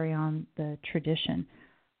would carry on the tradition.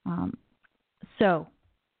 So,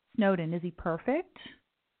 Snowden, is he perfect?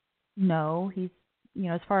 No, he's,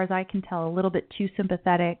 as far as I can tell, a little bit too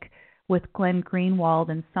sympathetic with Glenn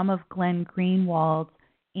Greenwald and some of Glenn Greenwald's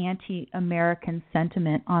anti-American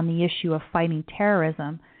sentiment on the issue of fighting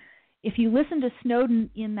terrorism. If you listen to Snowden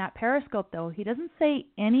in that Periscope, though, he doesn't say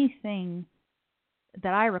anything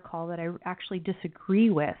that I recall that I actually disagree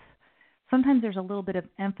with. Sometimes there's a little bit of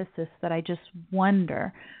emphasis that I just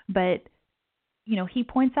wonder. But, he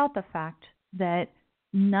points out the fact that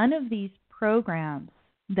none of these programs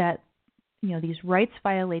that, these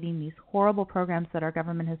rights-violating, these horrible programs that our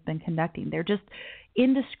government has been conducting, they're just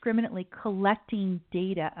indiscriminately collecting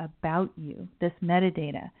data about you, this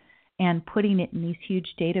metadata, and putting it in these huge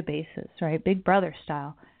databases, right, Big Brother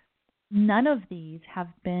style. None of these have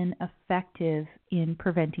been effective in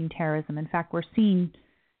preventing terrorism. In fact, we're seeing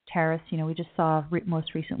terrorists, we just saw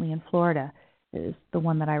most recently in Florida, is the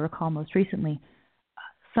one that I recall most recently.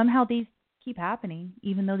 Somehow these keep happening,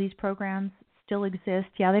 even though these programs still exist.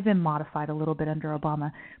 Yeah, they've been modified a little bit under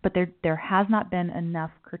Obama, but there has not been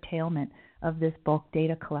enough curtailment of this bulk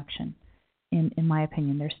data collection, in my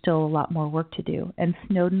opinion. There's still a lot more work to do. And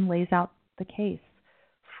Snowden lays out the case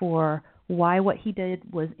for why what he did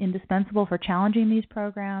was indispensable for challenging these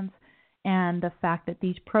programs, and the fact that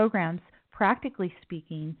these programs, practically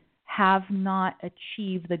speaking, have not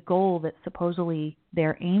achieved the goal that supposedly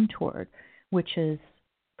they're aimed toward, which is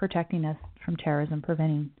protecting us from terrorism,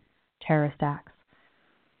 preventing terrorist acts.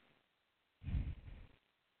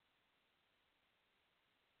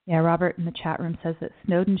 Yeah, Robert in the chat room says that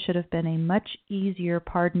Snowden should have been a much easier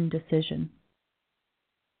pardon decision.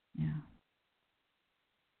 Yeah.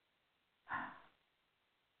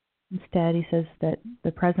 Instead, he says that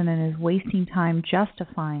the president is wasting time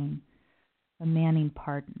justifying the Manning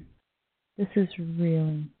pardon. This is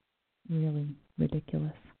really, really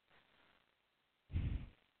ridiculous.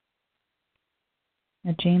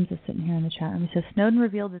 Now, James is sitting here in the chat room. He says, Snowden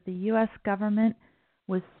revealed that the U.S. government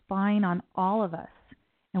was spying on all of us,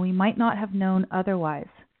 and we might not have known otherwise.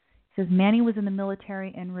 He says, Manning was in the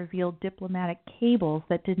military and revealed diplomatic cables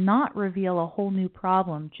that did not reveal a whole new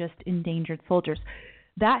problem, just endangered soldiers.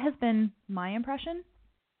 That has been my impression,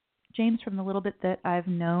 James, from the little bit that I've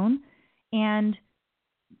known. And,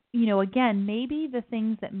 again, maybe the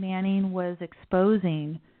things that Manning was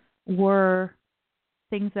exposing were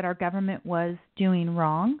things that our government was doing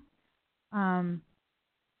wrong.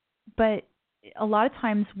 But a lot of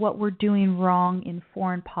times what we're doing wrong in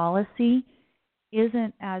foreign policy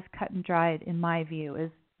isn't as cut and dried, in my view, as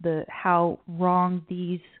how wrong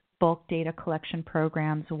these bulk data collection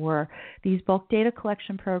programs were. These bulk data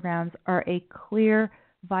collection programs are a clear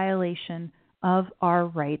violation of our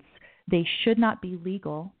rights. They should not be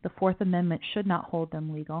legal. The Fourth Amendment should not hold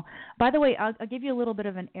them legal. By the way, I'll give you a little bit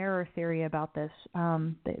of an error theory about this.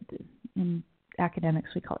 In academics,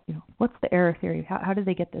 we call it, what's the error theory? How did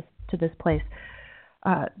they get this to this place?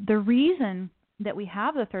 The reason that we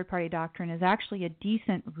have the third-party doctrine is actually a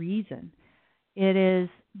decent reason. It is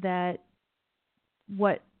that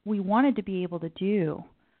what we wanted to be able to do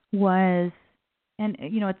was, and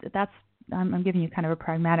I'm giving you kind of a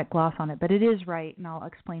pragmatic gloss on it, but it is right, and I'll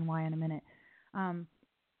explain why in a minute.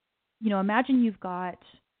 Imagine you've got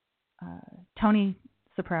Tony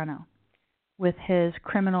Soprano with his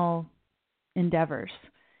criminal endeavors.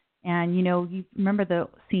 And, you remember the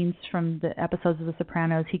scenes from the episodes of The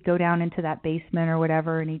Sopranos. He'd go down into that basement or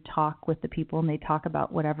whatever, and he'd talk with the people, and they'd talk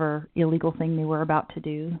about whatever illegal thing they were about to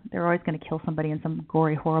do. They're always going to kill somebody in some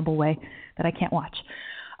gory, horrible way that I can't watch.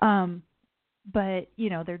 But,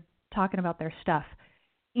 they're talking about their stuff.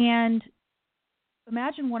 And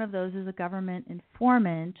imagine one of those is a government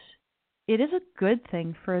informant. It is a good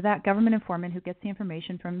thing for that government informant who gets the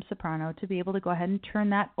information from Soprano to be able to go ahead and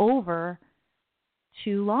turn that over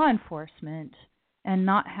to law enforcement and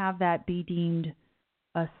not have that be deemed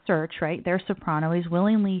a search, right? They're Soprano. He's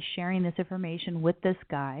willingly sharing this information with this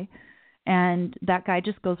guy, and that guy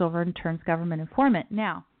just goes over and turns government informant.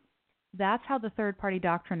 Now, that's how the third-party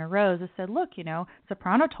doctrine arose. It said, look,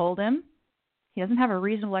 Soprano told him he doesn't have a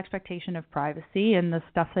reasonable expectation of privacy in the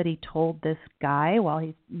stuff that he told this guy while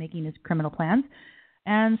he's making his criminal plans.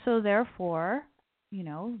 And so therefore,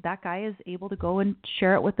 that guy is able to go and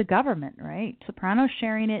share it with the government, right? Soprano's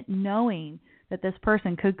sharing it knowing that this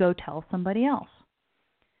person could go tell somebody else.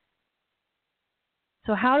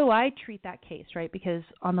 So how do I treat that case, right? Because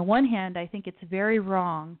on the one hand, I think it's very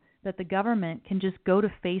wrong that the government can just go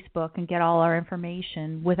to Facebook and get all our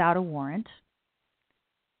information without a warrant.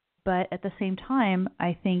 But at the same time,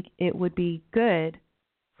 I think it would be good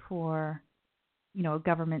for, a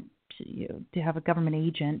government to have a government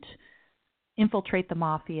agent infiltrate the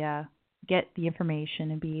mafia, get the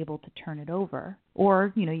information, and be able to turn it over.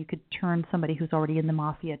 Or, you could turn somebody who's already in the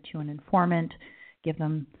mafia to an informant, give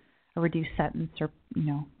them a reduced sentence, or,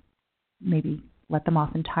 maybe let them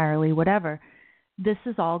off entirely, whatever. This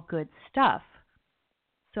is all good stuff.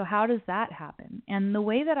 So how does that happen? And the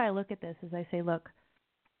way that I look at this is I say, look,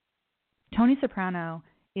 Tony Soprano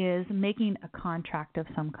is making a contract of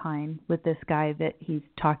some kind with this guy that he's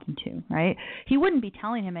talking to, right? He wouldn't be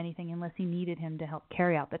telling him anything unless he needed him to help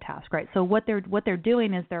carry out the task, right? So what they're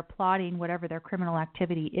doing is they're plotting whatever their criminal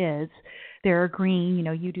activity is. They're agreeing,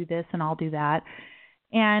 you do this and I'll do that.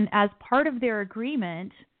 And as part of their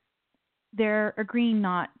agreement, they're agreeing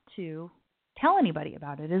not to tell anybody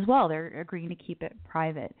about it as well. They're agreeing to keep it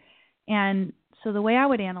private. And so the way I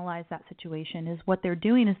would analyze that situation is what they're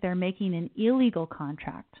doing is they're making an illegal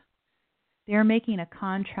contract. They're making a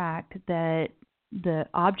contract that the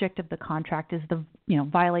object of the contract is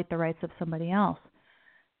violate the rights of somebody else.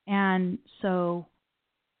 And so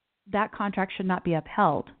that contract should not be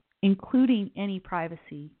upheld, including any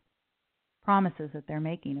privacy promises that they're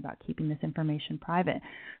making about keeping this information private.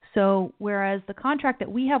 So whereas the contract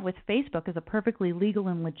that we have with Facebook is a perfectly legal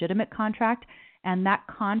and legitimate contract, and that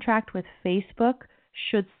contract with Facebook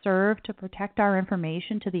should serve to protect our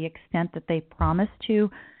information to the extent that they promise to,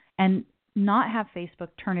 and not have Facebook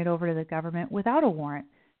turn it over to the government without a warrant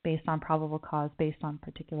based on probable cause, based on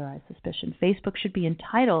particularized suspicion. Facebook should be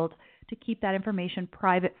entitled to keep that information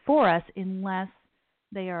private for us unless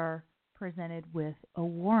they are presented with a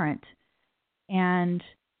warrant. And,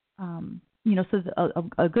 so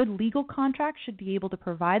a good legal contract should be able to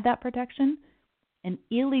provide that protection. An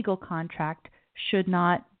illegal contract should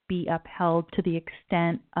not be upheld to the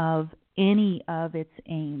extent of any of its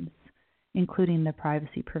aims, including the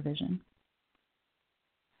privacy provision.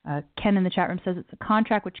 Ken in the chat room says it's a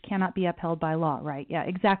contract which cannot be upheld by law, right? Yeah,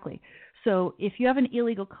 exactly. So if you have an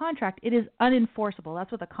illegal contract, it is unenforceable.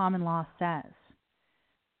 That's what the common law says.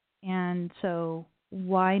 And so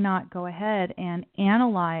why not go ahead and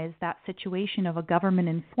analyze that situation of a government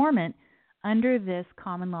informant under this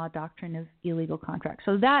common law doctrine of illegal contract?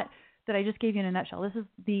 So that I just gave you in a nutshell. This is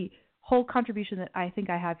the whole contribution that I think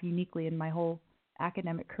I have uniquely in my whole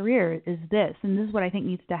academic career is this, and this is what I think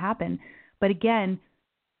needs to happen. But again,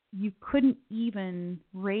 you couldn't even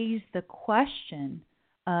raise the question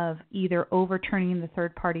of either overturning the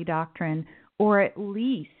third-party doctrine or at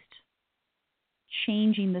least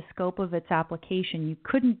changing the scope of its application. You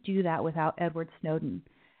couldn't do that without Edward Snowden,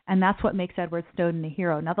 and that's what makes Edward Snowden a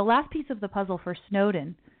hero. Now, the last piece of the puzzle for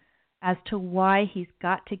Snowden as to why he's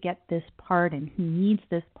got to get this pardon, he needs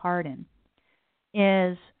this pardon,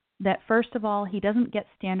 is that, first of all, he doesn't get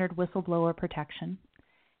standard whistleblower protection.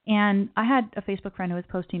 And I had a Facebook friend who was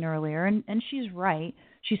posting earlier, and she's right.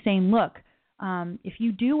 She's saying, look, if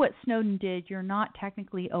you do what Snowden did, you're not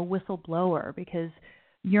technically a whistleblower because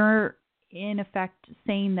you're, in effect,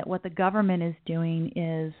 saying that what the government is doing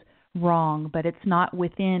is wrong, but it's not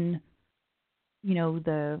within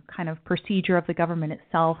the kind of procedure of the government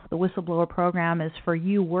itself. The whistleblower program is for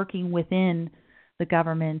you working within the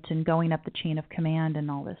government and going up the chain of command and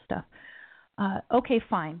all this stuff. Okay,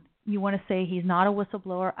 fine. You want to say he's not a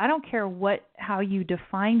whistleblower. I don't care how you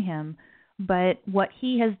define him, but what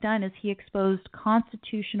he has done is he exposed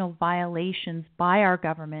constitutional violations by our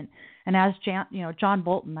government. And as John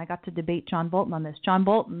Bolton, I got to debate John Bolton on this. John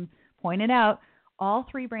Bolton pointed out all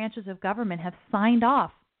three branches of government have signed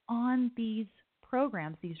off on these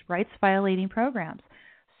programs, these rights-violating programs.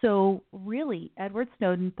 So really, Edward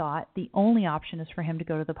Snowden thought the only option is for him to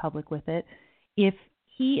go to the public with it. If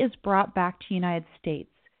he is brought back to the United States,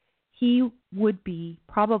 he would be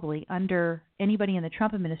probably, under anybody in the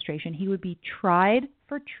Trump administration, he would be tried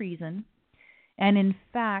for treason. And in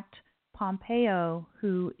fact, Pompeo,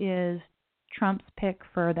 who is Trump's pick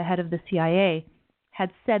for the head of the CIA,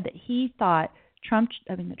 had said that he thought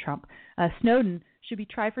Snowden should be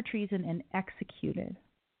tried for treason and executed.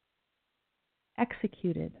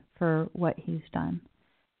 Executed for what he's done.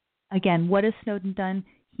 Again, what has Snowden done?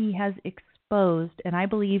 He has exposed, and I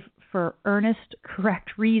believe for earnest,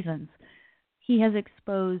 correct reasons, he has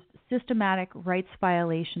exposed systematic rights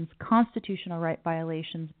violations, constitutional right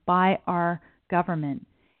violations by our government.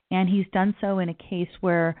 And he's done so in a case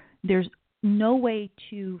where there's no way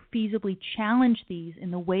to feasibly challenge these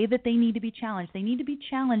in the way that they need to be challenged. They need to be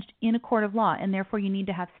challenged in a court of law, and therefore you need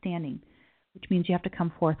to have standing, which means you have to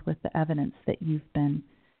come forth with the evidence that you've been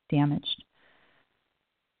damaged.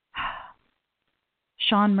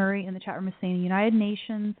 Sean Murray in the chat room is saying the United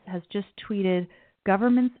Nations has just tweeted,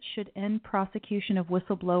 governments should end prosecution of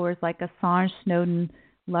whistleblowers like Assange, Snowden,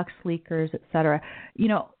 LuxLeakers, etc.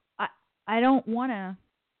 I don't want to,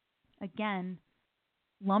 again,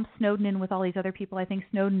 lump Snowden in with all these other people. I think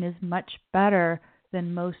Snowden is much better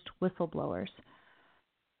than most whistleblowers.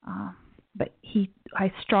 But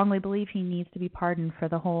I strongly believe he needs to be pardoned for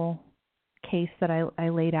the whole case that I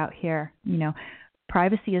laid out here.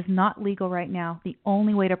 Privacy is not legal right now. The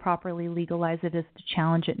only way to properly legalize it is to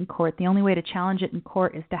challenge it in court. The only way to challenge it in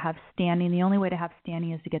court is to have standing. The only way to have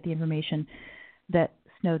standing is to get the information that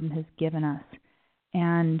Snowden has given us.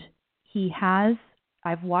 And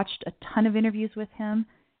I've watched a ton of interviews with him,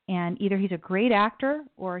 and either he's a great actor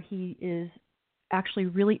or he is actually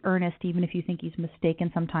really earnest, even if you think he's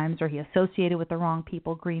mistaken sometimes or he associated with the wrong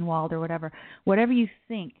people, Greenwald or whatever. Whatever you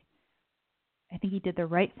think, I think he did the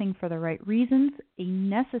right thing for the right reasons, a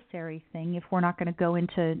necessary thing if we're not going to go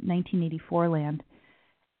into 1984 land.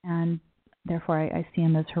 And therefore, I see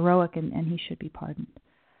him as heroic, and he should be pardoned.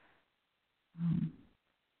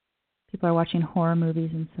 People are watching horror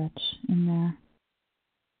movies and such in there.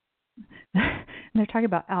 And they're talking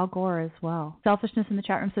about Al Gore as well. Selfishness in the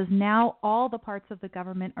chat room says, now all the parts of the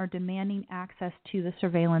government are demanding access to the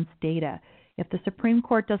surveillance data. If the Supreme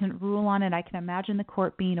Court doesn't rule on it, I can imagine the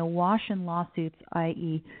court being awash in lawsuits,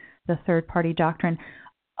 i.e. the third-party doctrine.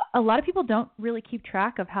 A lot of people don't really keep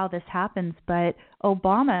track of how this happens, but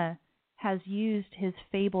Obama has used his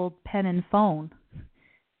fabled pen and phone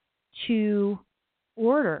to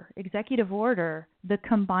executive order, the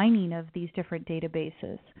combining of these different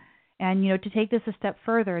databases. And, to take this a step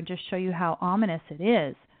further and just show you how ominous it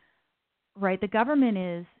is, right, the government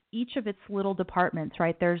is each of its little departments,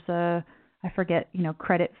 right? There's I forget,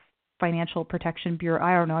 Credit Financial Protection Bureau.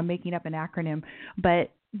 I don't know, I'm making up an acronym. But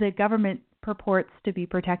the government purports to be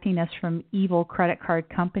protecting us from evil credit card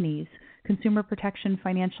companies, Consumer Protection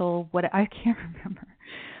Financial, I can't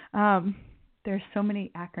remember. There's so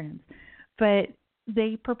many acronyms. But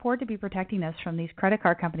they purport to be protecting us from these credit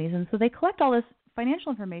card companies. And so they collect all this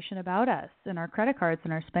financial information about us and our credit cards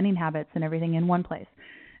and our spending habits and everything in one place.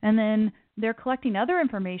 And then they're collecting other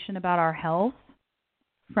information about our health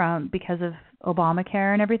because of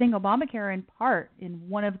Obamacare and everything. Obamacare, in part, in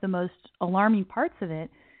one of the most alarming parts of it,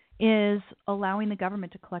 is allowing the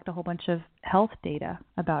government to collect a whole bunch of health data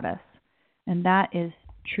about us. And that is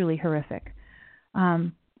truly horrific.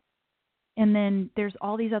 And then there's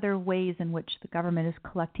all these other ways in which the government is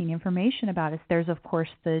collecting information about us. There's, of course,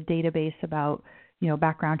 the database about,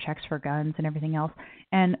 background checks for guns and everything else.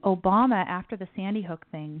 And Obama, after the Sandy Hook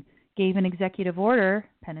thing, gave an executive order,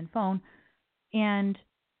 pen and phone, and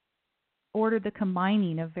ordered the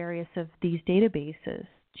combining of various of these databases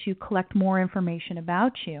to collect more information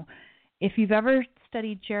about you. If you've ever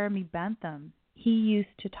studied Jeremy Bentham, he used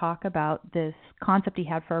to talk about this concept he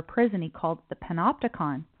had for a prison he called the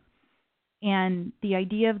panopticon. And the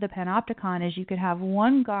idea of the panopticon is you could have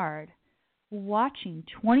one guard watching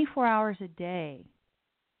 24 hours a day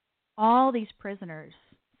all these prisoners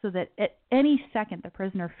so that at any second the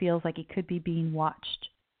prisoner feels like he could be being watched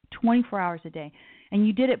 24 hours a day. And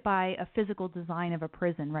you did it by a physical design of a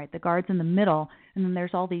prison, right? The guard's in the middle, and then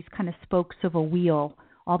there's all these kind of spokes of a wheel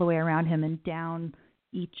all the way around him, and down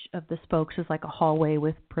each of the spokes is like a hallway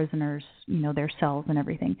with prisoners, their cells and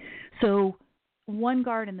everything. So one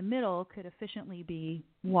guard in the middle could efficiently be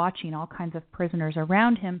watching all kinds of prisoners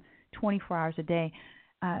around him 24 hours a day.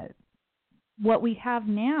 What we have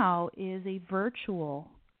now is a virtual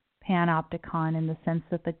panopticon in the sense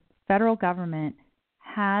that the federal government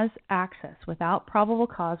has access without probable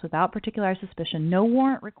cause, without particular suspicion, no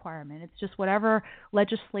warrant requirement. It's just whatever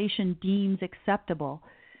legislation deems acceptable.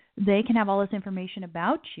 They can have all this information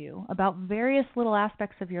about you, about various little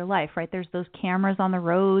aspects of your life, right? There's those cameras on the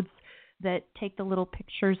roads that take the little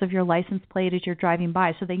pictures of your license plate as you're driving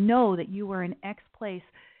by. So they know that you were in X place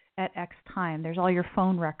at X time. There's all your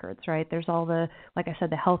phone records, right? There's all the, like I said,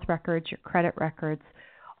 the health records, your credit records.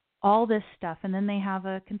 all this stuff, and then they have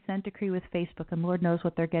a consent decree with Facebook, and Lord knows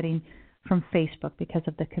what they're getting from Facebook because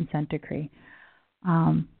of the consent decree.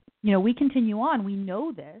 We continue on. We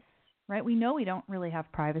know this, right? We know we don't really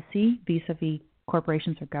have privacy vis-a-vis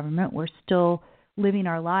corporations or government. We're still living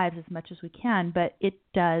our lives as much as we can, but it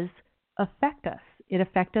does affect us. It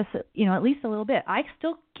affects us, at least a little bit. I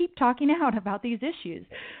still keep talking out about these issues,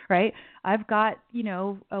 right? I've got,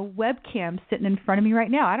 a webcam sitting in front of me right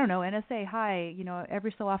now. I don't know, NSA, hi.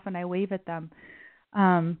 Every so often I wave at them.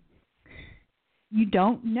 You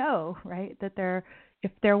don't know, right, that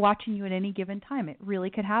if they're watching you at any given time. It really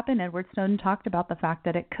could happen. Edward Snowden talked about the fact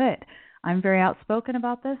that it could. I'm very outspoken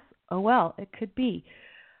about this. Oh, well, it could be.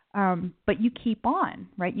 But you keep on,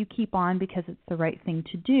 right? You keep on because it's the right thing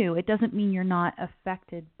to do. It doesn't mean you're not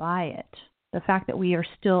affected by it. The fact that we are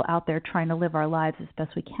still out there trying to live our lives as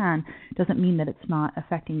best we can doesn't mean that it's not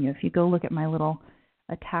affecting you. If you go look at my little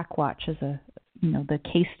attack watch as the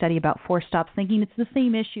case study about 4 stops thinking, it's the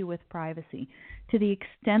same issue with privacy. To the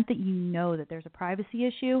extent that you know that there's a privacy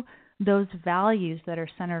issue, those values that are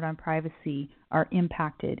centered on privacy are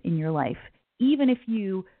impacted in your life. Even if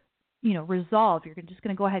you resolve, you're just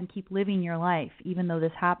going to go ahead and keep living your life, even though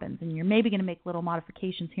this happens. And you're maybe going to make little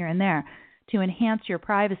modifications here and there to enhance your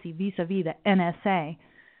privacy vis-a-vis the NSA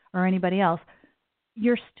or anybody else.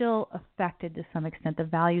 You're still affected to some extent. The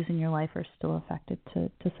values in your life are still affected to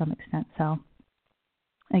some extent. So,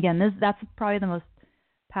 again, that's probably the most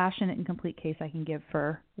passionate and complete case I can give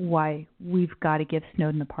for why we've got to give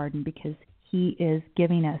Snowden a pardon, because he is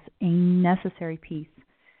giving us a necessary piece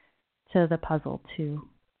to the puzzle to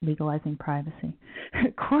legalizing privacy.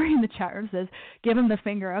 Corey in the chat room says, "Give him the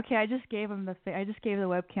finger." Okay, I just gave him the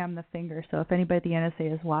webcam the finger. So if anybody at the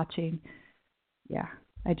NSA is watching, yeah,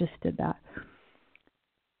 I just did that.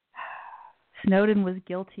 Snowden was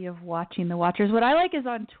guilty of watching the watchers. What I like is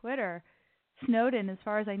on Twitter, Snowden, as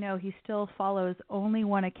far as I know, he still follows only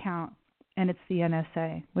one account, and it's the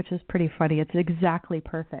NSA, which is pretty funny. It's exactly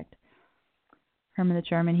perfect. Herman the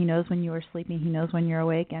German, he knows when you are sleeping, he knows when you're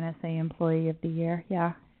awake. NSA Employee of the Year.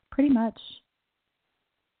 Yeah, pretty much.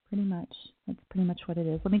 That's pretty much what it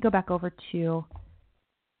is. Let me go back over to,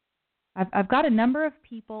 I've got a number of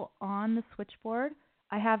people on the switchboard.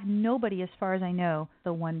 I have nobody, as far as I know,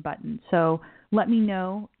 the one button. So let me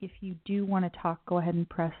know if you do want to talk. Go ahead and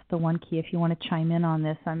press the one key if you want to chime in on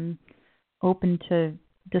this. I'm open to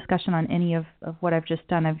discussion on any of what I've just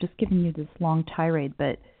done. I've just given you this long tirade,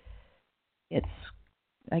 but it's,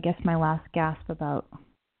 I guess, my last gasp about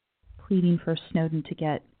pleading for Snowden to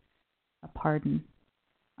get a pardon.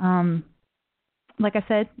 Like I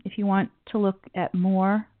said, if you want to look at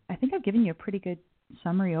more, I think I've given you a pretty good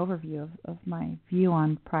summary overview of my view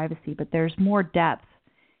on privacy, but there's more depth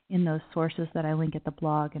in those sources that I link at the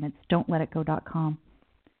blog, and it's don'tletitgo.com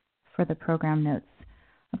for the program notes.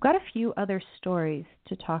 I've got a few other stories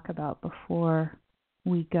to talk about before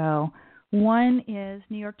we go. One is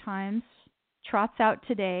New York Times trots out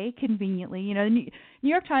today, conveniently. New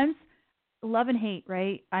York Times, love and hate,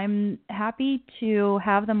 right? I'm happy to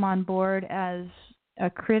have them on board as a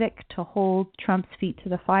critic to hold Trump's feet to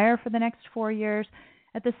the fire for the next 4 years.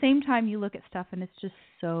 At the same time, you look at stuff and it's just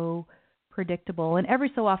so predictable. And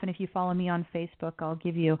every so often, if you follow me on Facebook, I'll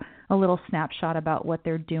give you a little snapshot about what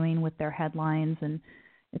they're doing with their headlines, and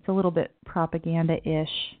it's a little bit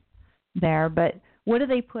propaganda-ish there. But what do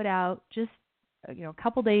they put out just a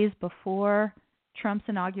couple days before Trump's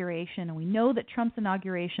inauguration? And we know that Trump's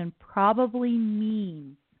inauguration probably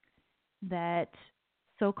means that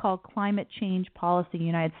so-called climate change policy in the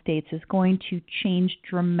United States is going to change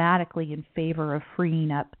dramatically in favor of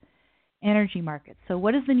freeing up energy markets. So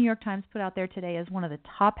what does the New York Times put out there today as one of the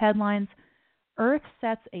top headlines? Earth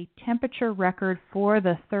sets a temperature record for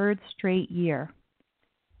the 3rd straight year.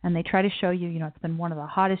 And they try to show you, it's been one of the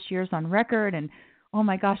hottest years on record, and oh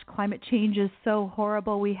my gosh, climate change is so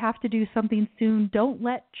horrible. We have to do something soon. Don't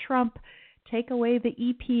let Trump take away the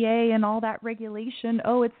EPA and all that regulation.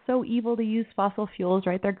 Oh, it's so evil to use fossil fuels,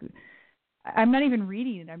 right? I'm not even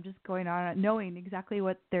reading it. I'm just going on knowing exactly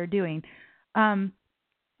what they're doing.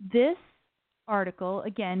 This article,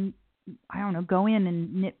 again, I don't know, go in and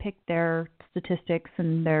nitpick their statistics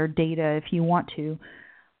and their data if you want to.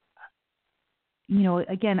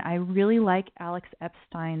 Again, I really like Alex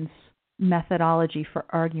Epstein's methodology for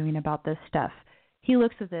arguing about this stuff. He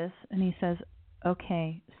looks at this and he says,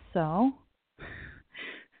 okay, so,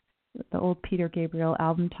 the old Peter Gabriel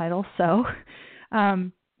album title, so,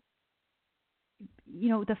 the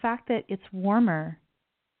fact that it's warmer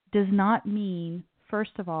does not mean,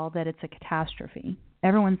 first of all, that it's a catastrophe.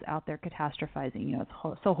 Everyone's out there catastrophizing. It's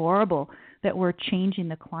so horrible that we're changing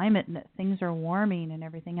the climate and that things are warming and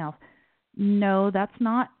everything else. No, that's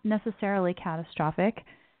not necessarily catastrophic.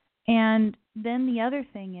 And then the other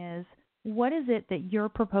thing is, what is it that you're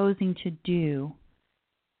proposing to do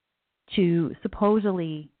to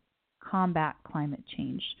supposedly combat climate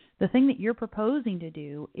change? The thing that you're proposing to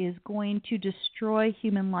do is going to destroy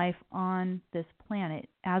human life on this planet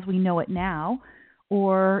as we know it now,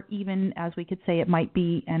 or even as we could say it might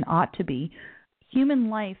be and ought to be. Human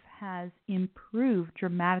life has improved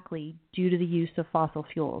dramatically due to the use of fossil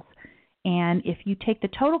fuels. And if you take the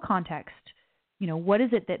total context, what is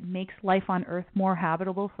it that makes life on Earth more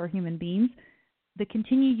habitable for human beings? The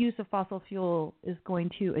continued use of fossil fuel is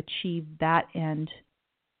going to achieve that end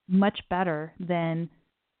much better than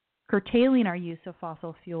curtailing our use of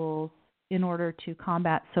fossil fuels in order to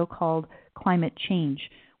combat so-called climate change.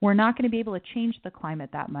 We're not going to be able to change the climate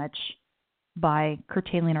that much by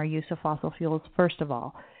curtailing our use of fossil fuels, first of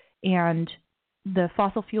all. And the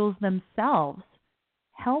fossil fuels themselves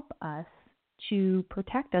help us to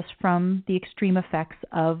protect us from the extreme effects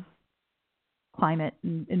of climate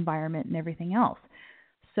and environment and everything else.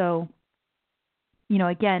 So,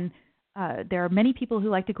 again, there are many people who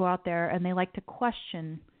like to go out there and they like to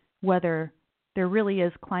question whether there really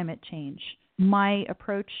is climate change. My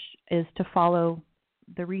approach is to follow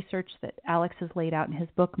the research that Alex has laid out in his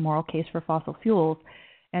book, Moral Case for Fossil Fuels,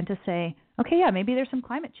 and to say, okay, yeah, maybe there's some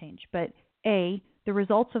climate change, but A, the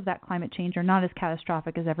results of that climate change are not as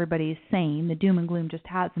catastrophic as everybody is saying. The doom and gloom just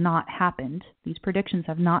has not happened. These predictions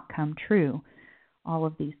have not come true. All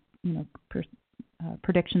of these,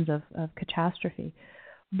 predictions of catastrophe.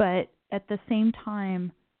 But at the same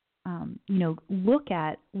time, look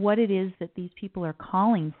at what it is that these people are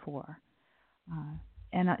calling for.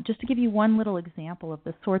 And just to give you one little example of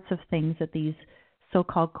the sorts of things that these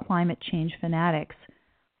so-called climate change fanatics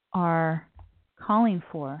are calling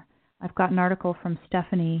for, I've got an article from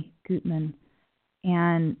Stephanie Gutman,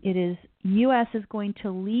 and it is, U.S. is going to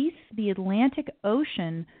lease the Atlantic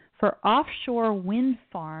Ocean for offshore wind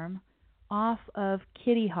farm off of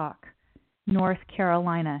Kitty Hawk, North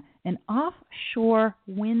Carolina. An offshore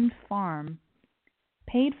wind farm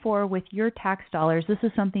paid for with your tax dollars. This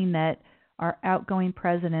is something that our outgoing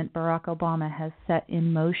president, Barack Obama, has set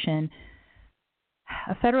in motion.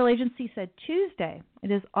 A federal agency said Tuesday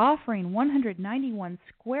it is offering 191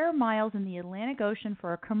 square miles in the Atlantic Ocean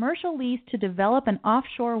for a commercial lease to develop an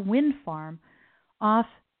offshore wind farm off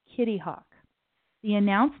Kitty Hawk. The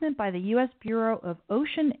announcement by the U.S. Bureau of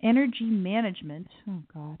Ocean Energy Management,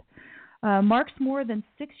 marks more than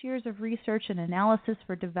 6 years of research and analysis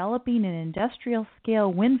for developing an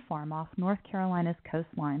industrial-scale wind farm off North Carolina's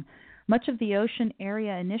coastline. Much of the ocean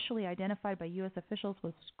area initially identified by U.S. officials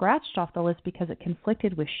was scratched off the list because it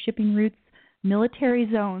conflicted with shipping routes,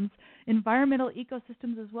 military zones, environmental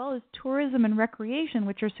ecosystems, as well as tourism and recreation,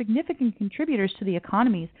 which are significant contributors to the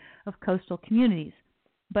economies of coastal communities.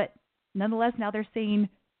 But nonetheless, now they're saying,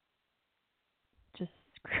 just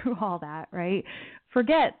screw all that, right?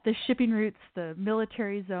 Forget the shipping routes, the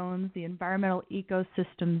military zones, the environmental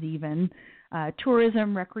ecosystems even,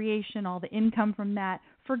 tourism, recreation, all the income from that.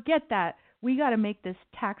 Forget that. We got to make this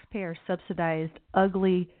taxpayer-subsidized,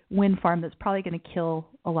 ugly wind farm that's probably going to kill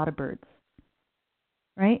a lot of birds,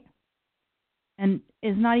 right? And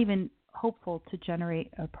is not even hopeful to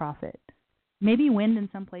generate a profit. Maybe wind in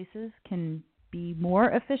some places can be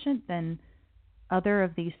more efficient than other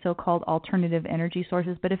of these so-called alternative energy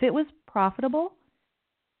sources, but if it was profitable,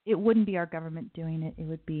 it wouldn't be our government doing it. It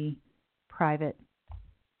would be private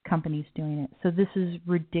companies doing it. So this is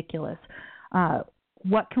ridiculous.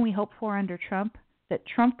 What can we hope for under Trump? That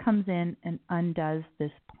Trump comes in and undoes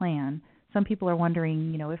this plan. Some people are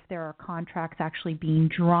wondering, if there are contracts actually being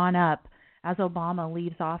drawn up as Obama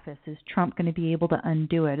leaves office. Is Trump going to be able to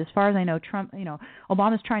undo it? As far as I know, Trump,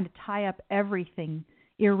 Obama's trying to tie up everything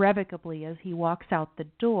irrevocably as he walks out the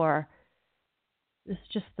door. It's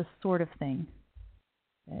just the sort of thing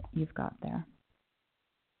that you've got there.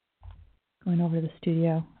 Going over to the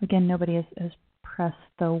studio. Again, nobody has pressed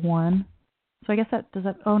the 1. So I guess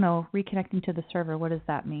reconnecting to the server. What does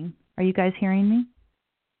that mean? Are you guys hearing me?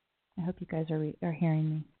 I hope you guys are hearing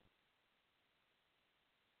me.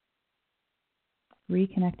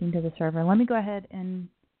 Reconnecting to the server. Let me go ahead and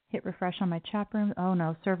hit refresh on my chat room. Oh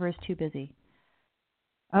no, server is too busy.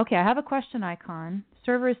 Okay, I have a question icon.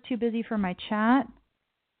 Server is too busy for my chat.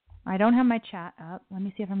 I don't have my chat up. Let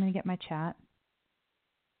me see if I'm going to get my chat.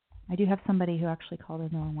 I do have somebody who actually called in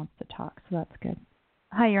though and wants to talk, so that's good.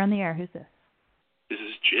 Hi, you're on the air. Who's this? This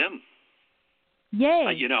is Jim.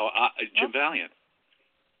 Yay! Jim Valiant.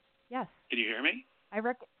 Yes. Can you hear me?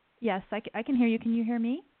 Yes, I can hear you. Can you hear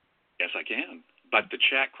me? Yes, I can. But the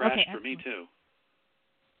chat crashed okay, for me too.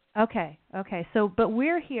 Okay. So, but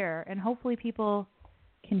we're here, and hopefully people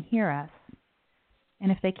can hear us.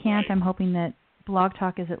 And if they can't, Right. I'm hoping that Blog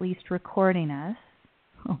Talk is at least recording us.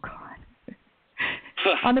 Oh God.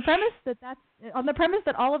 on the premise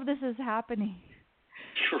that all of this is happening.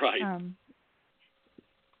 Right.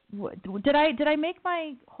 Did I make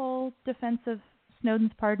my whole defense of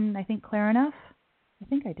Snowden's pardon, I think, clear enough? I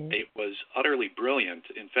think I did. It was utterly brilliant.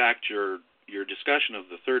 In fact, your discussion of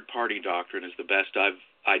the third-party doctrine is the best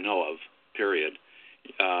I know of, period.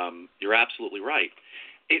 You're absolutely right.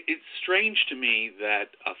 It's strange to me that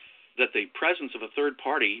the presence of a third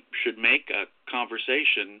party should make a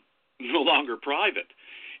conversation no longer private.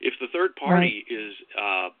 If the third party is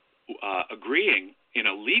agreeing in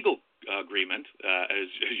a legal agreement, as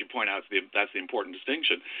you point out, that's the important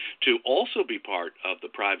distinction, to also be part of the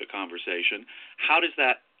private conversation, how does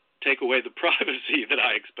that take away the privacy that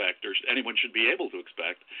I expect or anyone should be able to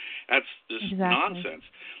expect? That's just nonsense.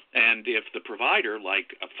 And if the provider,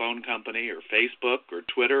 like a phone company or Facebook or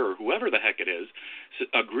Twitter or whoever the heck it is,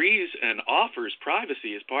 agrees and offers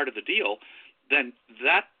privacy as part of the deal, then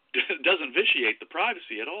that doesn't vitiate the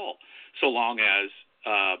privacy at all, so long as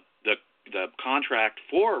the contract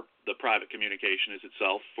for the private communication is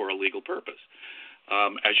itself for a legal purpose,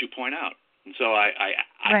 as you point out. And so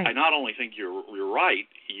I not only think you're right,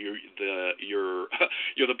 you're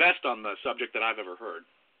the best on the subject that I've ever heard.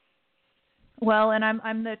 Well, and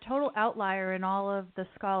I'm the total outlier in all of the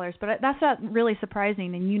scholars, but that's not really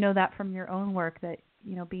surprising, and you know that from your own work that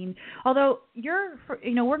being. Although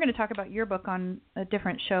we're going to talk about your book on a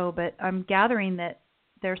different show, but I'm gathering that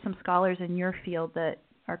there's some scholars in your field that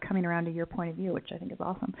are coming around to your point of view, which I think is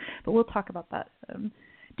awesome. But we'll talk about that.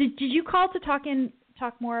 Did you call to talk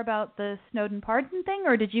more about the Snowden pardon thing,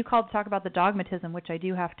 or did you call to talk about the dogmatism, which I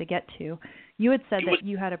do have to get to? You had said that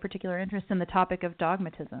you had a particular interest in the topic of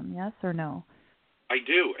dogmatism, yes or no? I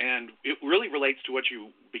do, and it really relates to what you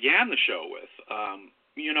began the show with.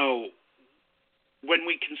 When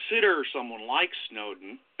we consider someone like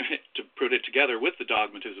Snowden, to put it together with the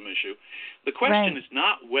dogmatism issue, the question is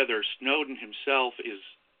not whether Snowden himself is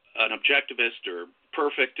an objectivist or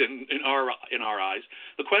perfect in our eyes.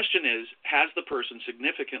 The question is, has the person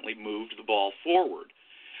significantly moved the ball forward?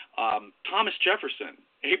 Thomas Jefferson,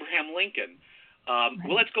 Abraham Lincoln,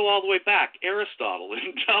 well, let's go all the way back, Aristotle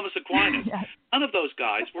and Thomas Aquinas. Yes. None of those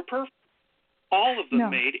guys were perfect. All of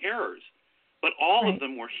them made errors. But all of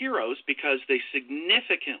them were heroes because they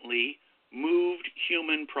significantly moved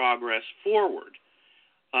human progress forward,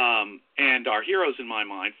 and are heroes in my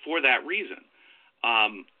mind for that reason.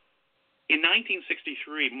 In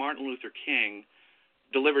 1963, Martin Luther King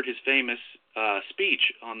delivered his famous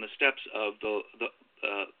speech on the steps of the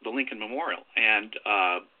Lincoln Memorial, and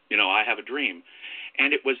I Have a Dream.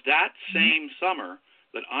 And it was that same summer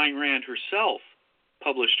that Ayn Rand herself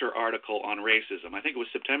published her article on racism. I think it was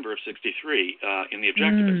September of '63 in the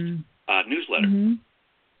Objectivist newsletter.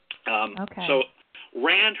 So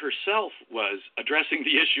Rand herself was addressing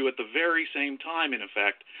the issue at the very same time, in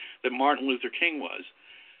effect, that Martin Luther King was.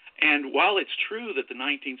 And while it's true that the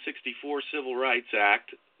 1964 Civil Rights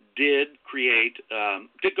Act did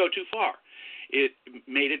go too far, it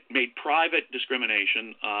made private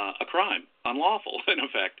discrimination a crime, unlawful in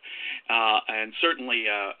effect, and certainly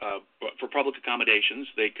for public accommodations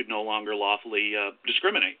they could no longer lawfully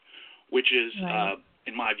discriminate, which is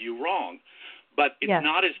in my view wrong. But it's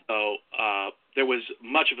not as though there was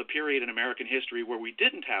much of a period in American history where we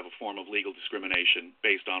didn't have a form of legal discrimination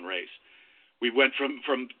based on race. We went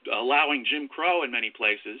from allowing Jim Crow in many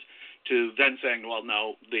places to then saying, well,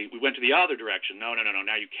 no, we went to the other direction. No,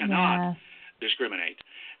 now you cannot discriminate,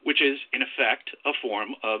 which is in effect a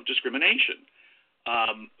form of discrimination.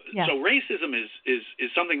 So racism is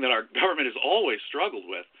something that our government has always struggled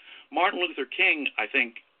with. Martin Luther King, I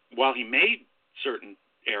think, while he made certain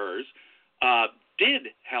errors,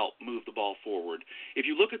 did help move the ball forward. If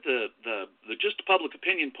you look at the just public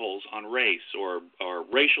opinion polls on race or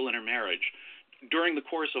racial intermarriage during the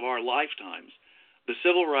course of our lifetimes, the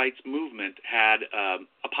civil rights movement had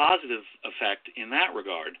a positive effect in that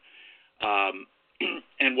regard.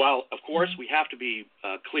 And while, of course, we have to be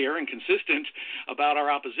clear and consistent about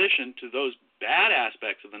our opposition to those bad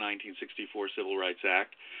aspects of the 1964 Civil Rights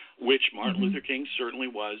Act, which Martin Luther King certainly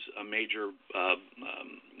was a major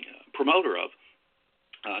promoter of,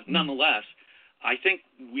 nonetheless, I think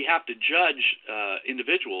we have to judge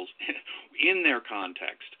individuals in their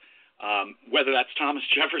context, whether that's Thomas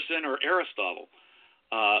Jefferson or Aristotle,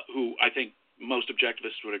 who I think most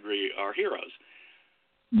objectivists would agree are heroes.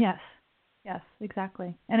 Yes,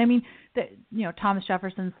 exactly. And I mean, Thomas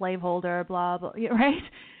Jefferson, slaveholder, blah, blah, right?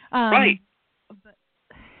 Right. But,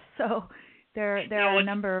 so There are a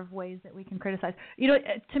number of ways that we can criticize.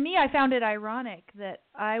 To me, I found it ironic that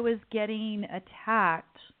I was getting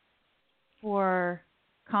attacked for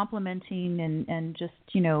complimenting and just,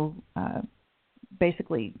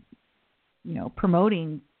 basically,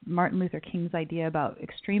 promoting Martin Luther King's idea about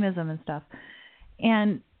extremism and stuff.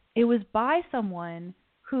 And it was by someone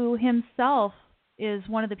who himself is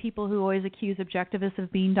one of the people who always accuse objectivists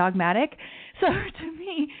of being dogmatic. So to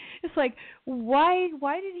me, it's like, why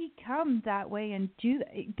did he come that way and do that?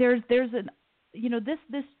 There's an,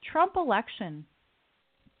 this Trump election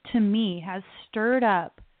to me has stirred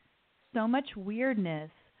up so much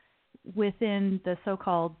weirdness within the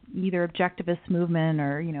so-called either objectivist movement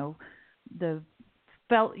or, the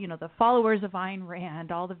followers of Ayn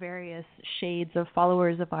Rand, all the various shades of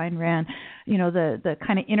followers of Ayn Rand, the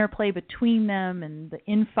kind of interplay between them and the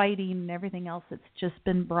infighting and everything else that's just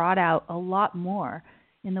been brought out a lot more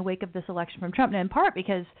in the wake of this election from Trump, and in part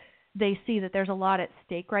because they see that there's a lot at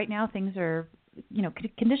stake right now. Things are,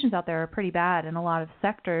 conditions out there are pretty bad in a lot of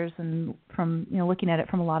sectors, and from, looking at it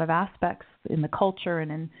from a lot of aspects in the culture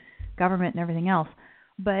and in government and everything else.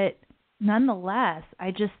 But nonetheless,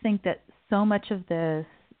 I just think that so much of this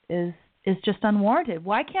is just unwarranted.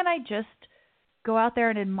 Why can't I just go out there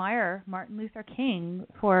and admire Martin Luther King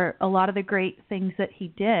for a lot of the great things that he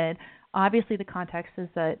did? Obviously, the context is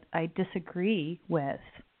that I disagree with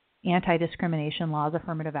anti-discrimination laws,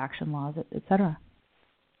 affirmative action laws, et cetera.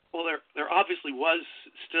 Well, there obviously was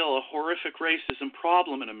still a horrific racism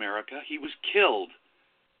problem in America. He was killed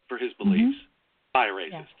for his beliefs by a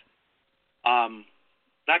racist. Yeah.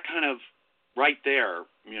 That kind of right there,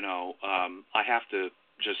 I have to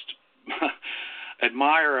just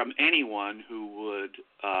admire anyone who would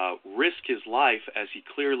risk his life, as he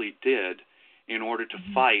clearly did, in order to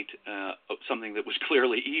fight something that was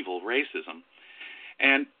clearly evil, racism.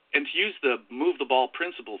 And to use the move the ball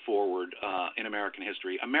principle forward in American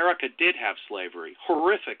history, America did have slavery,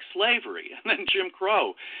 horrific slavery, and then Jim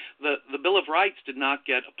Crow. The Bill of Rights did not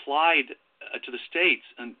get applied to the states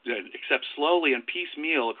except slowly and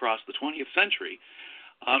piecemeal across the 20th century.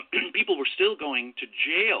 People were still going to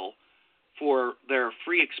jail for their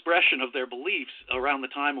free expression of their beliefs around the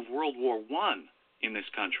time of World War I in this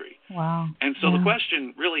country. Wow. And so the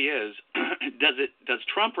question really is, does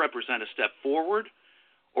Trump represent a step forward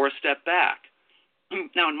or a step back?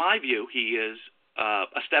 Now, in my view, he is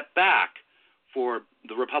a step back for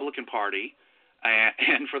the Republican Party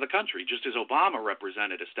and for the country, just as Obama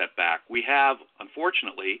represented a step back. We have,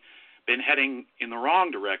 unfortunately, been heading in the wrong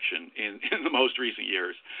direction in the most recent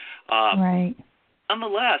years. Right.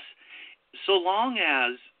 Nonetheless, so long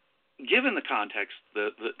as, given the context,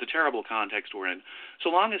 the terrible context we're in, so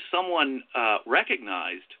long as someone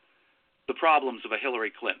recognized the problems of a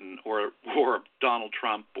Hillary Clinton or Donald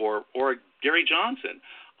Trump or Gary Johnson,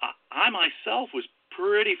 I myself was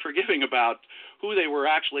pretty forgiving about who they were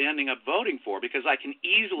actually ending up voting for, because I can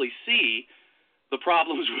easily see the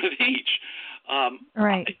problems with each.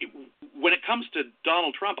 Right. When it comes to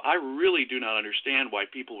Donald Trump, I really do not understand why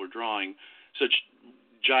people were drawing such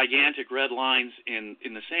gigantic red lines in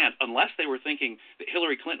the sand, unless they were thinking that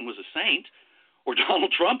Hillary Clinton was a saint or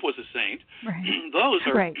Donald Trump was a saint. Right. Those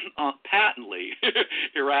are patently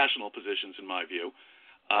irrational positions in my view.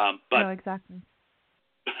 But no, exactly.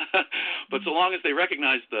 But so long as they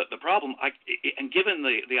recognize the problem, and given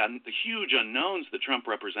the huge unknowns that Trump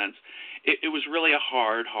represents, it was really a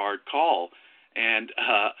hard call. And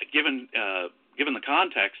given the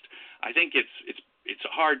context, I think it's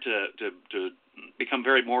hard to become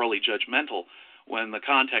very morally judgmental when the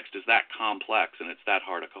context is that complex and it's that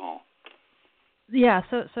hard a call. Yeah,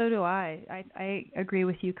 so do I. I agree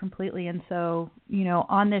with you completely. And so,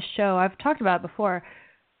 on this show, I've talked about it before.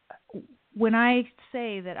 When I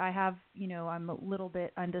say that I have, I'm a little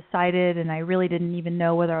bit undecided and I really didn't even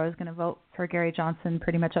know whether I was going to vote for Gary Johnson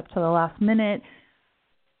pretty much up to the last minute,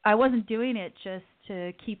 I wasn't doing it just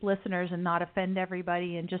to keep listeners and not offend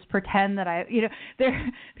everybody and just pretend that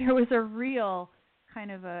there was a real kind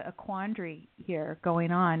of a quandary here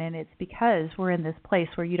going on, and it's because we're in this place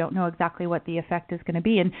where you don't know exactly what the effect is going to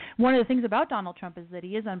be. And one of the things about Donald Trump is that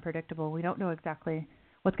he is unpredictable. We don't know exactly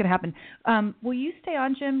what's going to happen. Will you stay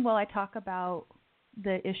on, Jim, while I talk about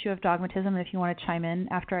the issue of dogmatism? If you want to chime in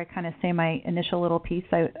after I kind of say my initial little piece,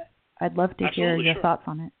 I'd love to hear your thoughts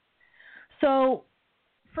on it. So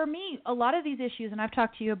for me, a lot of these issues, and I've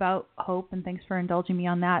talked to you about hope, and thanks for indulging me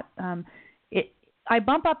on that, I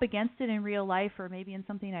bump up against it in real life or maybe in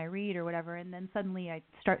something I read or whatever, and then suddenly I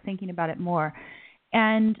start thinking about it more.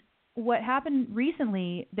 And what happened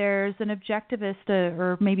recently, there's an objectivist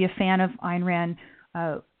or maybe a fan of Ayn Rand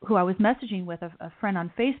who I was messaging with, a friend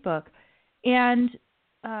on Facebook, and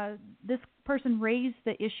this person raised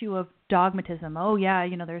the issue of dogmatism. Oh yeah,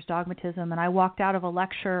 there's dogmatism, and I walked out of a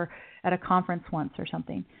lecture at a conference once or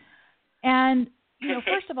something. And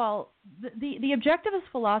first of all, the objectivist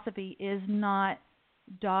philosophy is not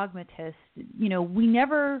dogmatist. We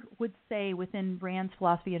never would say within Rand's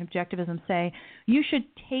philosophy and objectivism say you should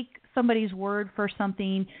take somebody's word for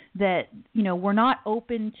something that we're not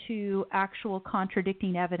open to actual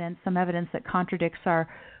contradicting evidence, some evidence that contradicts our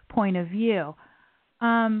point of view.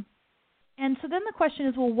 And so then the question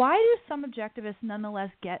is, well, why do some objectivists nonetheless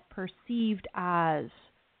get perceived as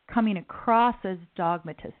coming across as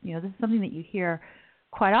dogmatists? This is something that you hear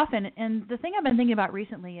quite often. And the thing I've been thinking about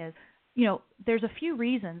recently is, there's a few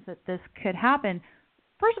reasons that this could happen.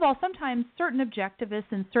 First of all, sometimes certain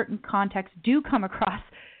objectivists in certain contexts do come across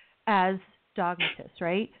as dogmatists,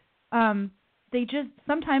 right?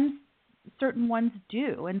 Sometimes certain ones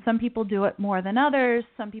do, and some people do it more than others.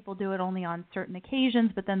 Some people do it only on certain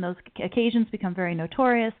occasions, but then those occasions become very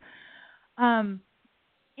notorious. And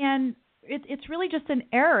it's really just an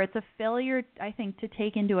error. It's a failure, I think, to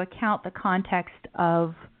take into account the context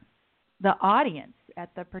of the audience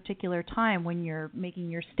at the particular time when you're making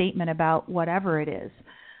your statement about whatever it is.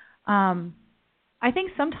 I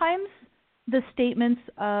think sometimes the statements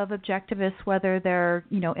of objectivists, whether they're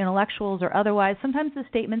intellectuals or otherwise, sometimes the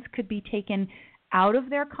statements could be taken out of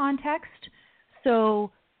their context.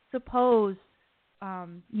 So suppose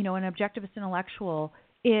an objectivist intellectual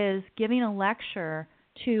is giving a lecture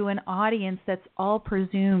to an audience that's all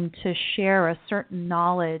presumed to share a certain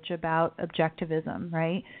knowledge about objectivism,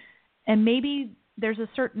 right? And maybe there's a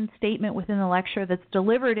certain statement within the lecture that's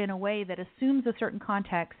delivered in a way that assumes a certain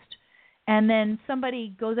context, and then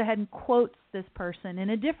somebody goes ahead and quotes this person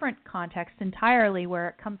in a different context entirely where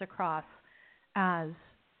it comes across as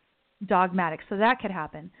dogmatic. So that could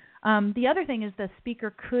happen. The other thing is the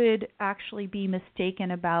speaker could actually be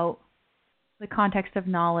mistaken about the context of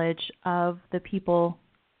knowledge of the people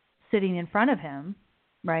sitting in front of him,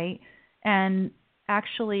 right? And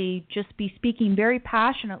actually just be speaking very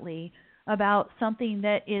passionately about something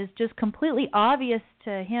that is just completely obvious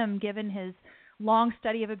to him given his long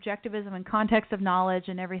study of objectivism and context of knowledge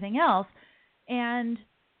and everything else. And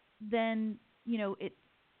then, it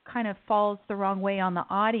kind of falls the wrong way on the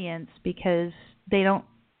audience because they don't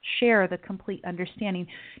share the complete understanding.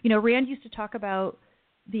 Rand used to talk about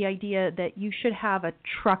the idea that you should have a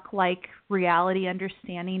truck-like reality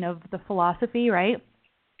understanding of the philosophy, right?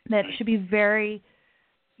 That it should be very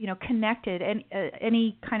connected, and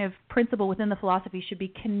any kind of principle within the philosophy should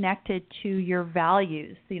be connected to your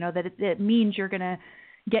values. That it means you're going to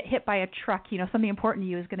get hit by a truck. Something important to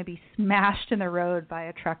you is going to be smashed in the road by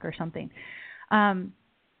a truck or something.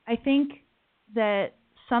 I think that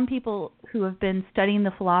some people who have been studying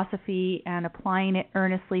the philosophy and applying it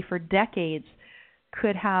earnestly for decades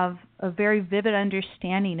could have a very vivid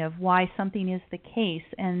understanding of why something is the case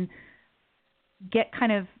and get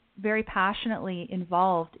kind of very passionately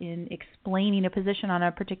involved in explaining a position on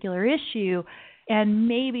a particular issue, and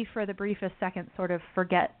maybe for the briefest second sort of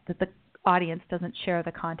forget that the audience doesn't share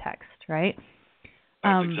the context, right?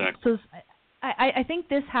 Exactly. So I think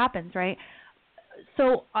this happens, right?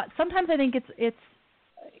 So sometimes I think it's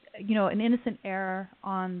an innocent error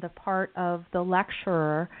on the part of the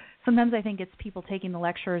lecturer. Sometimes I think it's people taking the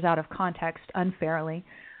lecturers out of context unfairly.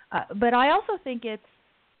 But I also think it's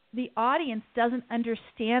the audience doesn't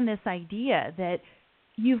understand this idea that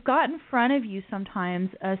you've got in front of you sometimes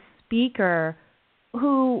a speaker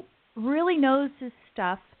who really knows his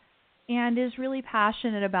stuff and is really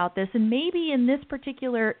passionate about this, and maybe in this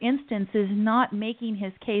particular instance is not making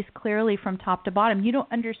his case clearly from top to bottom. You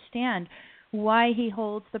don't understand why he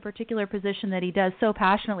holds the particular position that he does so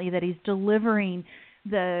passionately, that he's delivering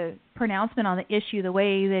the pronouncement on the issue the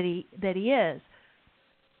way that he is.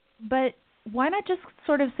 But why not just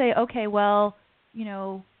sort of say, okay, well,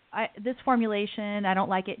 this formulation, I don't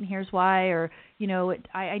like it, and here's why, or,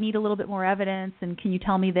 I need a little bit more evidence, and can you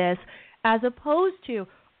tell me this, as opposed to,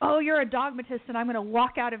 oh, you're a dogmatist, and I'm going to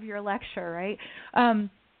walk out of your lecture, right?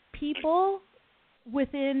 People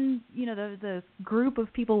within, the group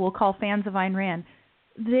of people we'll call fans of Ayn Rand,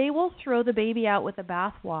 they will throw the baby out with the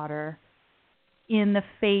bathwater in the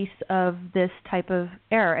face of this type of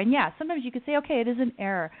error. And yeah, sometimes you could say, okay, it is an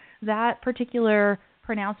error. That particular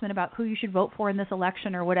pronouncement about who you should vote for in this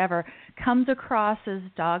election or whatever comes across as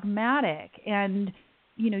dogmatic, and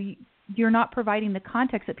you're not providing the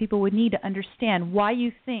context that people would need to understand why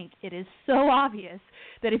you think it is so obvious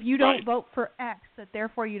that if you don't vote for X, that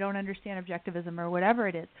therefore you don't understand objectivism or whatever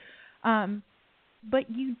it is. but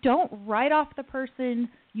you don't write off the person.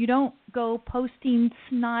 You don't go posting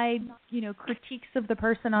snide, critiques of the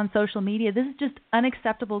person on social media. This is just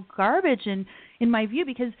unacceptable garbage in my view,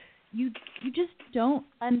 because you just don't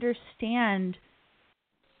understand,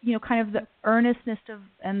 kind of the earnestness of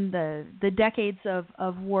and the decades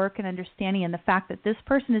of work and understanding, and the fact that this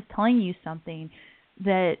person is telling you something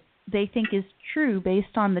that they think is true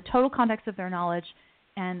based on the total context of their knowledge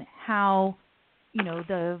and how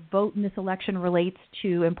the vote in this election relates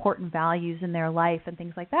to important values in their life and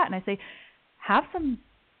things like that. And I say, have some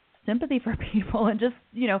sympathy for people and just,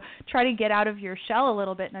 try to get out of your shell a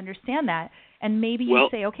little bit and understand that. And maybe you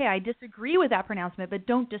say, okay, I disagree with that pronouncement, but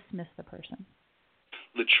don't dismiss the person.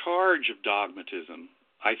 The charge of dogmatism,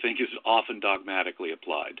 I think, is often dogmatically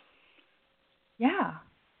applied. Yeah.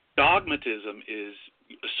 Dogmatism is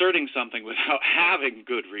asserting something without having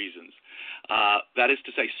good reasons. That is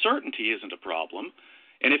to say, certainty isn't a problem.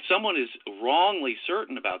 And if someone is wrongly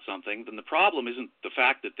certain about something, then the problem isn't the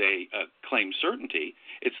fact that they claim certainty.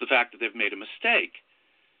 It's the fact that they've made a mistake.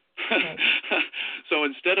 Right. So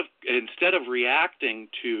instead of reacting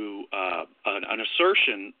to an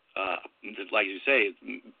assertion, like you say,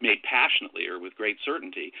 made passionately or with great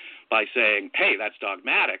certainty, by saying, hey, that's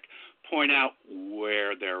dogmatic, point out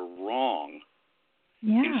where they're wrong.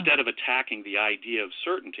 Yeah. Instead of attacking the idea of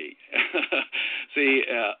certainty. See,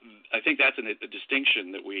 I think that's a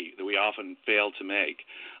distinction that we often fail to make.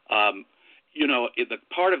 The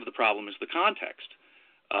part of the problem is the context.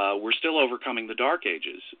 We're still overcoming the Dark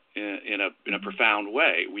Ages in a profound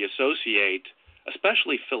way. We associate,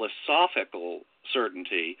 especially philosophical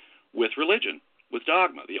certainty, with religion, with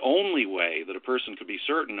dogma. The only way that a person could be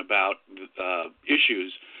certain about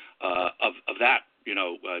issues of that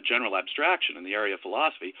general abstraction in the area of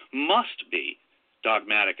philosophy must be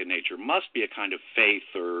dogmatic in nature, must be a kind of faith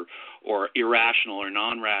or irrational or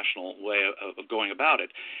non-rational way of going about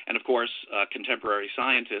it. And, of course, contemporary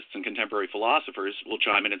scientists and contemporary philosophers will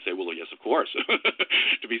chime in and say, well, yes, of course.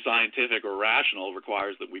 To be scientific or rational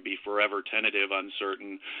requires that we be forever tentative,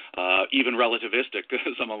 uncertain, even relativistic,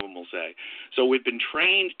 some of them will say. So we've been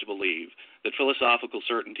trained to believe that philosophical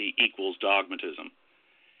certainty equals dogmatism.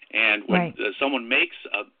 And when someone makes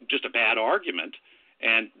just a bad argument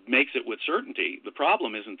and makes it with certainty, the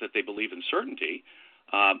problem isn't that they believe in certainty.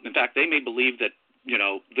 In fact, they may believe that,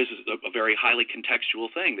 this is a very highly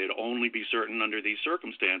contextual thing. They'd only be certain under these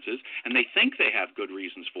circumstances, and they think they have good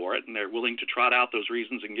reasons for it, and they're willing to trot out those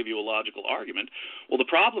reasons and give you a logical argument. Well,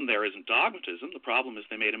 the problem there isn't dogmatism. The problem is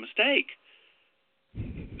they made a mistake.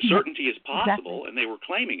 Certainty is possible, and they were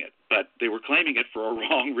claiming it, but they were claiming it for a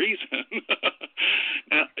wrong reason.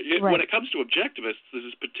 Now, when it comes to objectivists, this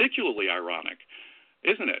is particularly ironic,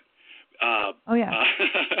 isn't it?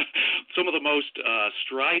 Some of the most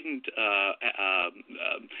strident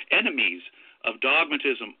enemies of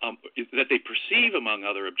dogmatism that they perceive among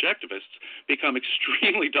other objectivists become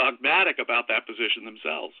extremely dogmatic about that position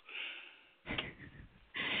themselves.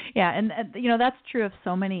 Yeah, and that's true of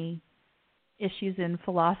so many issues in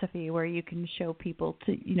philosophy, where you can show people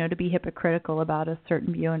to be hypocritical about a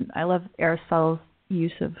certain view. And I love Aristotle's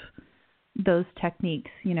use of those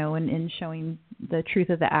techniques, in showing the truth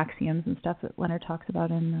of the axioms and stuff that Leonard talks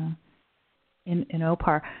about in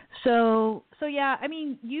Opar. So yeah, I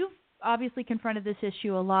mean, you've obviously confronted this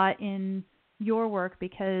issue a lot in your work,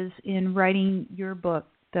 because in writing your book,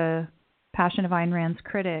 The Passion of Ayn Rand's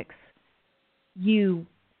Critics, you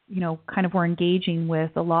kind of were engaging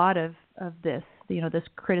with a lot of this, this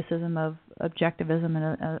criticism of objectivism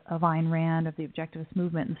and of Ayn Rand, of the objectivist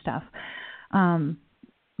movement and stuff.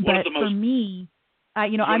 But for me,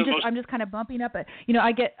 I'm just kind of bumping up.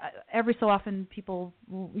 I get every so often people,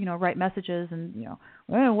 write messages and,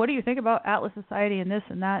 well, what do you think about Atlas Society and this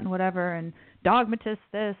and that and whatever, and dogmatists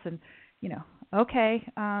this and, okay,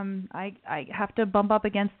 I have to bump up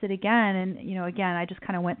against it again. And, again, I just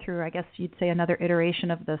kind of went through, I guess you'd say, another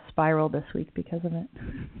iteration of the spiral this week because of it.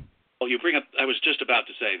 Well, you bring up, I was just about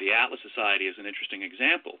to say, the Atlas Society is an interesting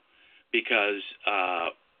example because,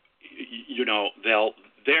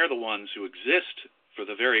 they're the ones who exist for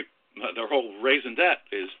their whole raison d'etre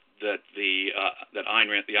is that the Ayn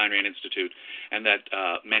Rand Institute, and that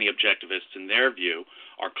many objectivists, in their view,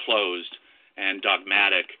 are closed and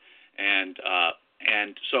dogmatic, and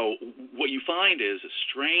so what you find is a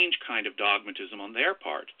strange kind of dogmatism on their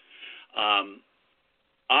part.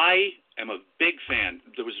 I am a big fan.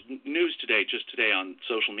 There was news just today on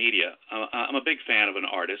social media. I'm a big fan of an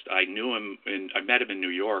artist. I met him in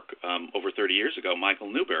New York over 30 years ago, Michael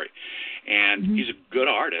Newberry. And he's a good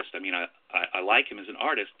artist. I mean, I like him as an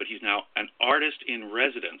artist, but he's now an artist in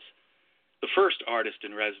residence the first artist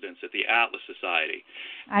in residence at the Atlas Society.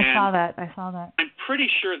 I saw that. I'm pretty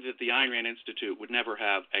sure that the Ayn Rand Institute would never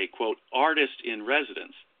have a, quote, artist in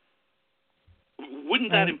residence.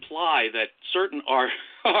 Wouldn't that imply that certain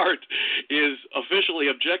art is officially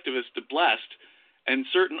objectivist and blessed, and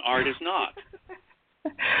certain art is not?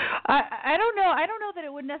 I don't know. I don't know that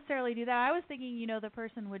it would necessarily do that. I was thinking, the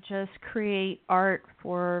person would just create art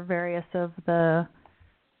for various of the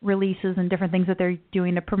releases and different things that they're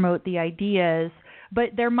doing to promote the ideas.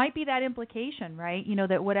 But there might be that implication, right?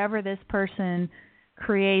 That whatever this person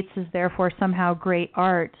creates is therefore somehow great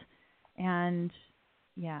art. And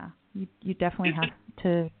yeah, you definitely have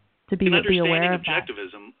to be aware of that.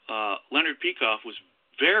 Objectivism, Leonard Peikoff was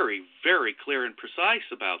very, very clear and precise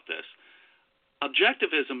about this.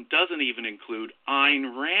 Objectivism doesn't even include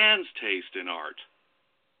Ayn Rand's taste in art.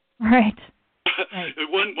 Right.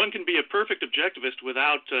 One can be a perfect objectivist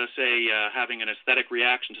without, having an aesthetic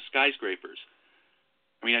reaction to skyscrapers.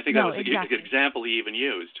 I mean, I think that was the example he even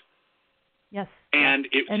used. Yes. And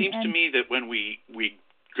it seems to me that when we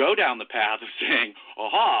go down the path of saying,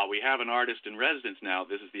 aha, we have an artist in residence now,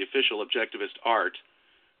 this is the official objectivist art,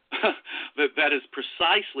 that is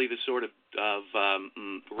precisely the sort of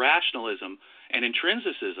rationalism and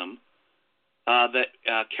intrinsicism that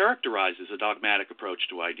characterizes a dogmatic approach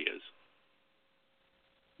to ideas.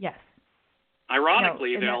 Yes.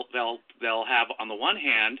 Ironically, they'll have on the one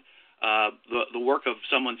hand the work of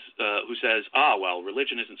someone who says,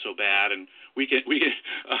 religion isn't so bad, and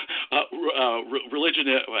religion.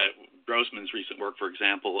 Grossman's recent work, for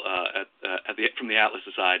example, from the Atlas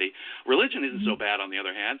Society, religion isn't so bad. On the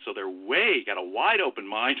other hand, so they're got a wide open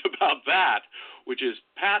mind about that, which is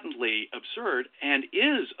patently absurd and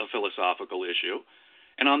is a philosophical issue.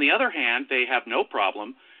 And on the other hand, they have no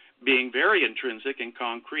problem being very intrinsic and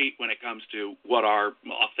concrete when it comes to what our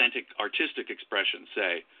authentic artistic expressions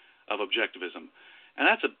say of objectivism. And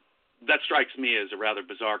that strikes me as a rather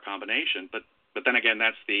bizarre combination, but then again,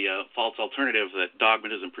 that's the false alternative that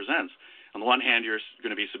dogmatism presents. On the one hand, you're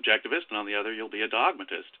going to be subjectivist, and on the other, you'll be a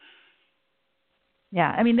dogmatist.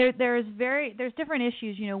 Yeah, I mean, there's different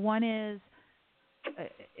issues. One is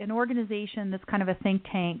an organization that's kind of a think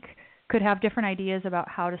tank could have different ideas about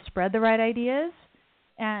how to spread the right ideas,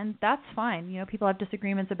 and that's fine. People have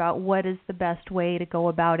disagreements about what is the best way to go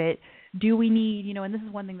about it. Do we need, and this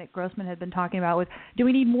is one thing that Grossman had been talking about, do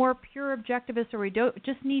we need more pure objectivists, or we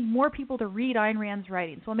just need more people to read Ayn Rand's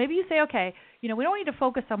writings? Well, maybe you say, okay, we don't need to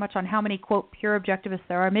focus so much on how many, quote, pure objectivists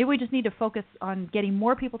there are. Maybe we just need to focus on getting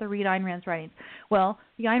more people to read Ayn Rand's writings. Well,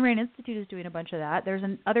 the Ayn Rand Institute is doing a bunch of that. There's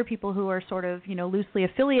other people who are sort of, loosely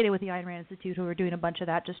affiliated with the Ayn Rand Institute who are doing a bunch of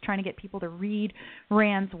that, just trying to get people to read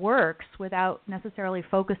Rand's works without necessarily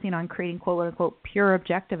focusing on creating, quote, unquote, pure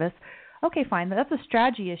objectivists. Okay, fine. That's a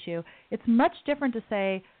strategy issue. It's much different to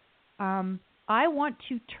say, I want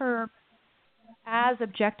to term as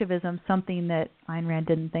objectivism something that Ayn Rand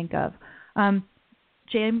didn't think of.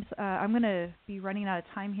 James, I'm going to be running out of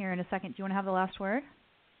time here in a second. Do you want to have the last word?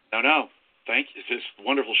 No. Thank you. This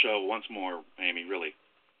wonderful show once more, Amy, really.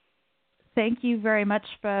 Thank you very much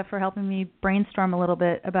for helping me brainstorm a little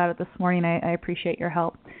bit about it this morning. I appreciate your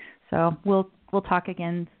help. So we'll talk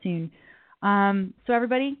again soon. So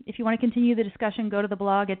everybody, if you want to continue the discussion, go to the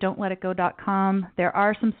blog at don'tletitgo.com. There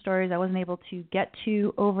are some stories I wasn't able to get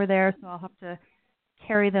to over there, so I'll have to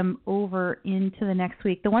carry them over into the next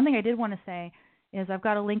week. The one thing I did want to say is I've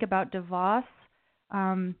got a link about DeVos.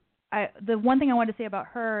 The one thing I wanted to say about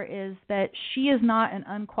her is that she is not an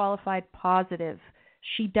unqualified positive.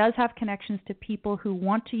 She does have connections to people who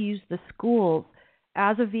want to use the schools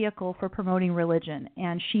as a vehicle for promoting religion,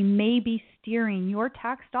 and she may be steering your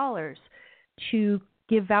tax dollars to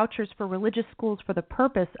give vouchers for religious schools for the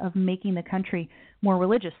purpose of making the country more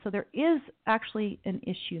religious. So there is actually an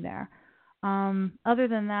issue there. Other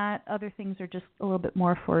than that, other things are just a little bit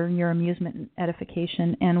more for your amusement and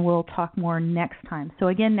edification, and we'll talk more next time. So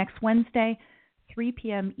again, next Wednesday, 3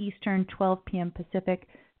 p.m. Eastern, 12 p.m. Pacific.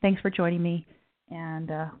 Thanks for joining me, and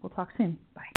we'll talk soon. Bye.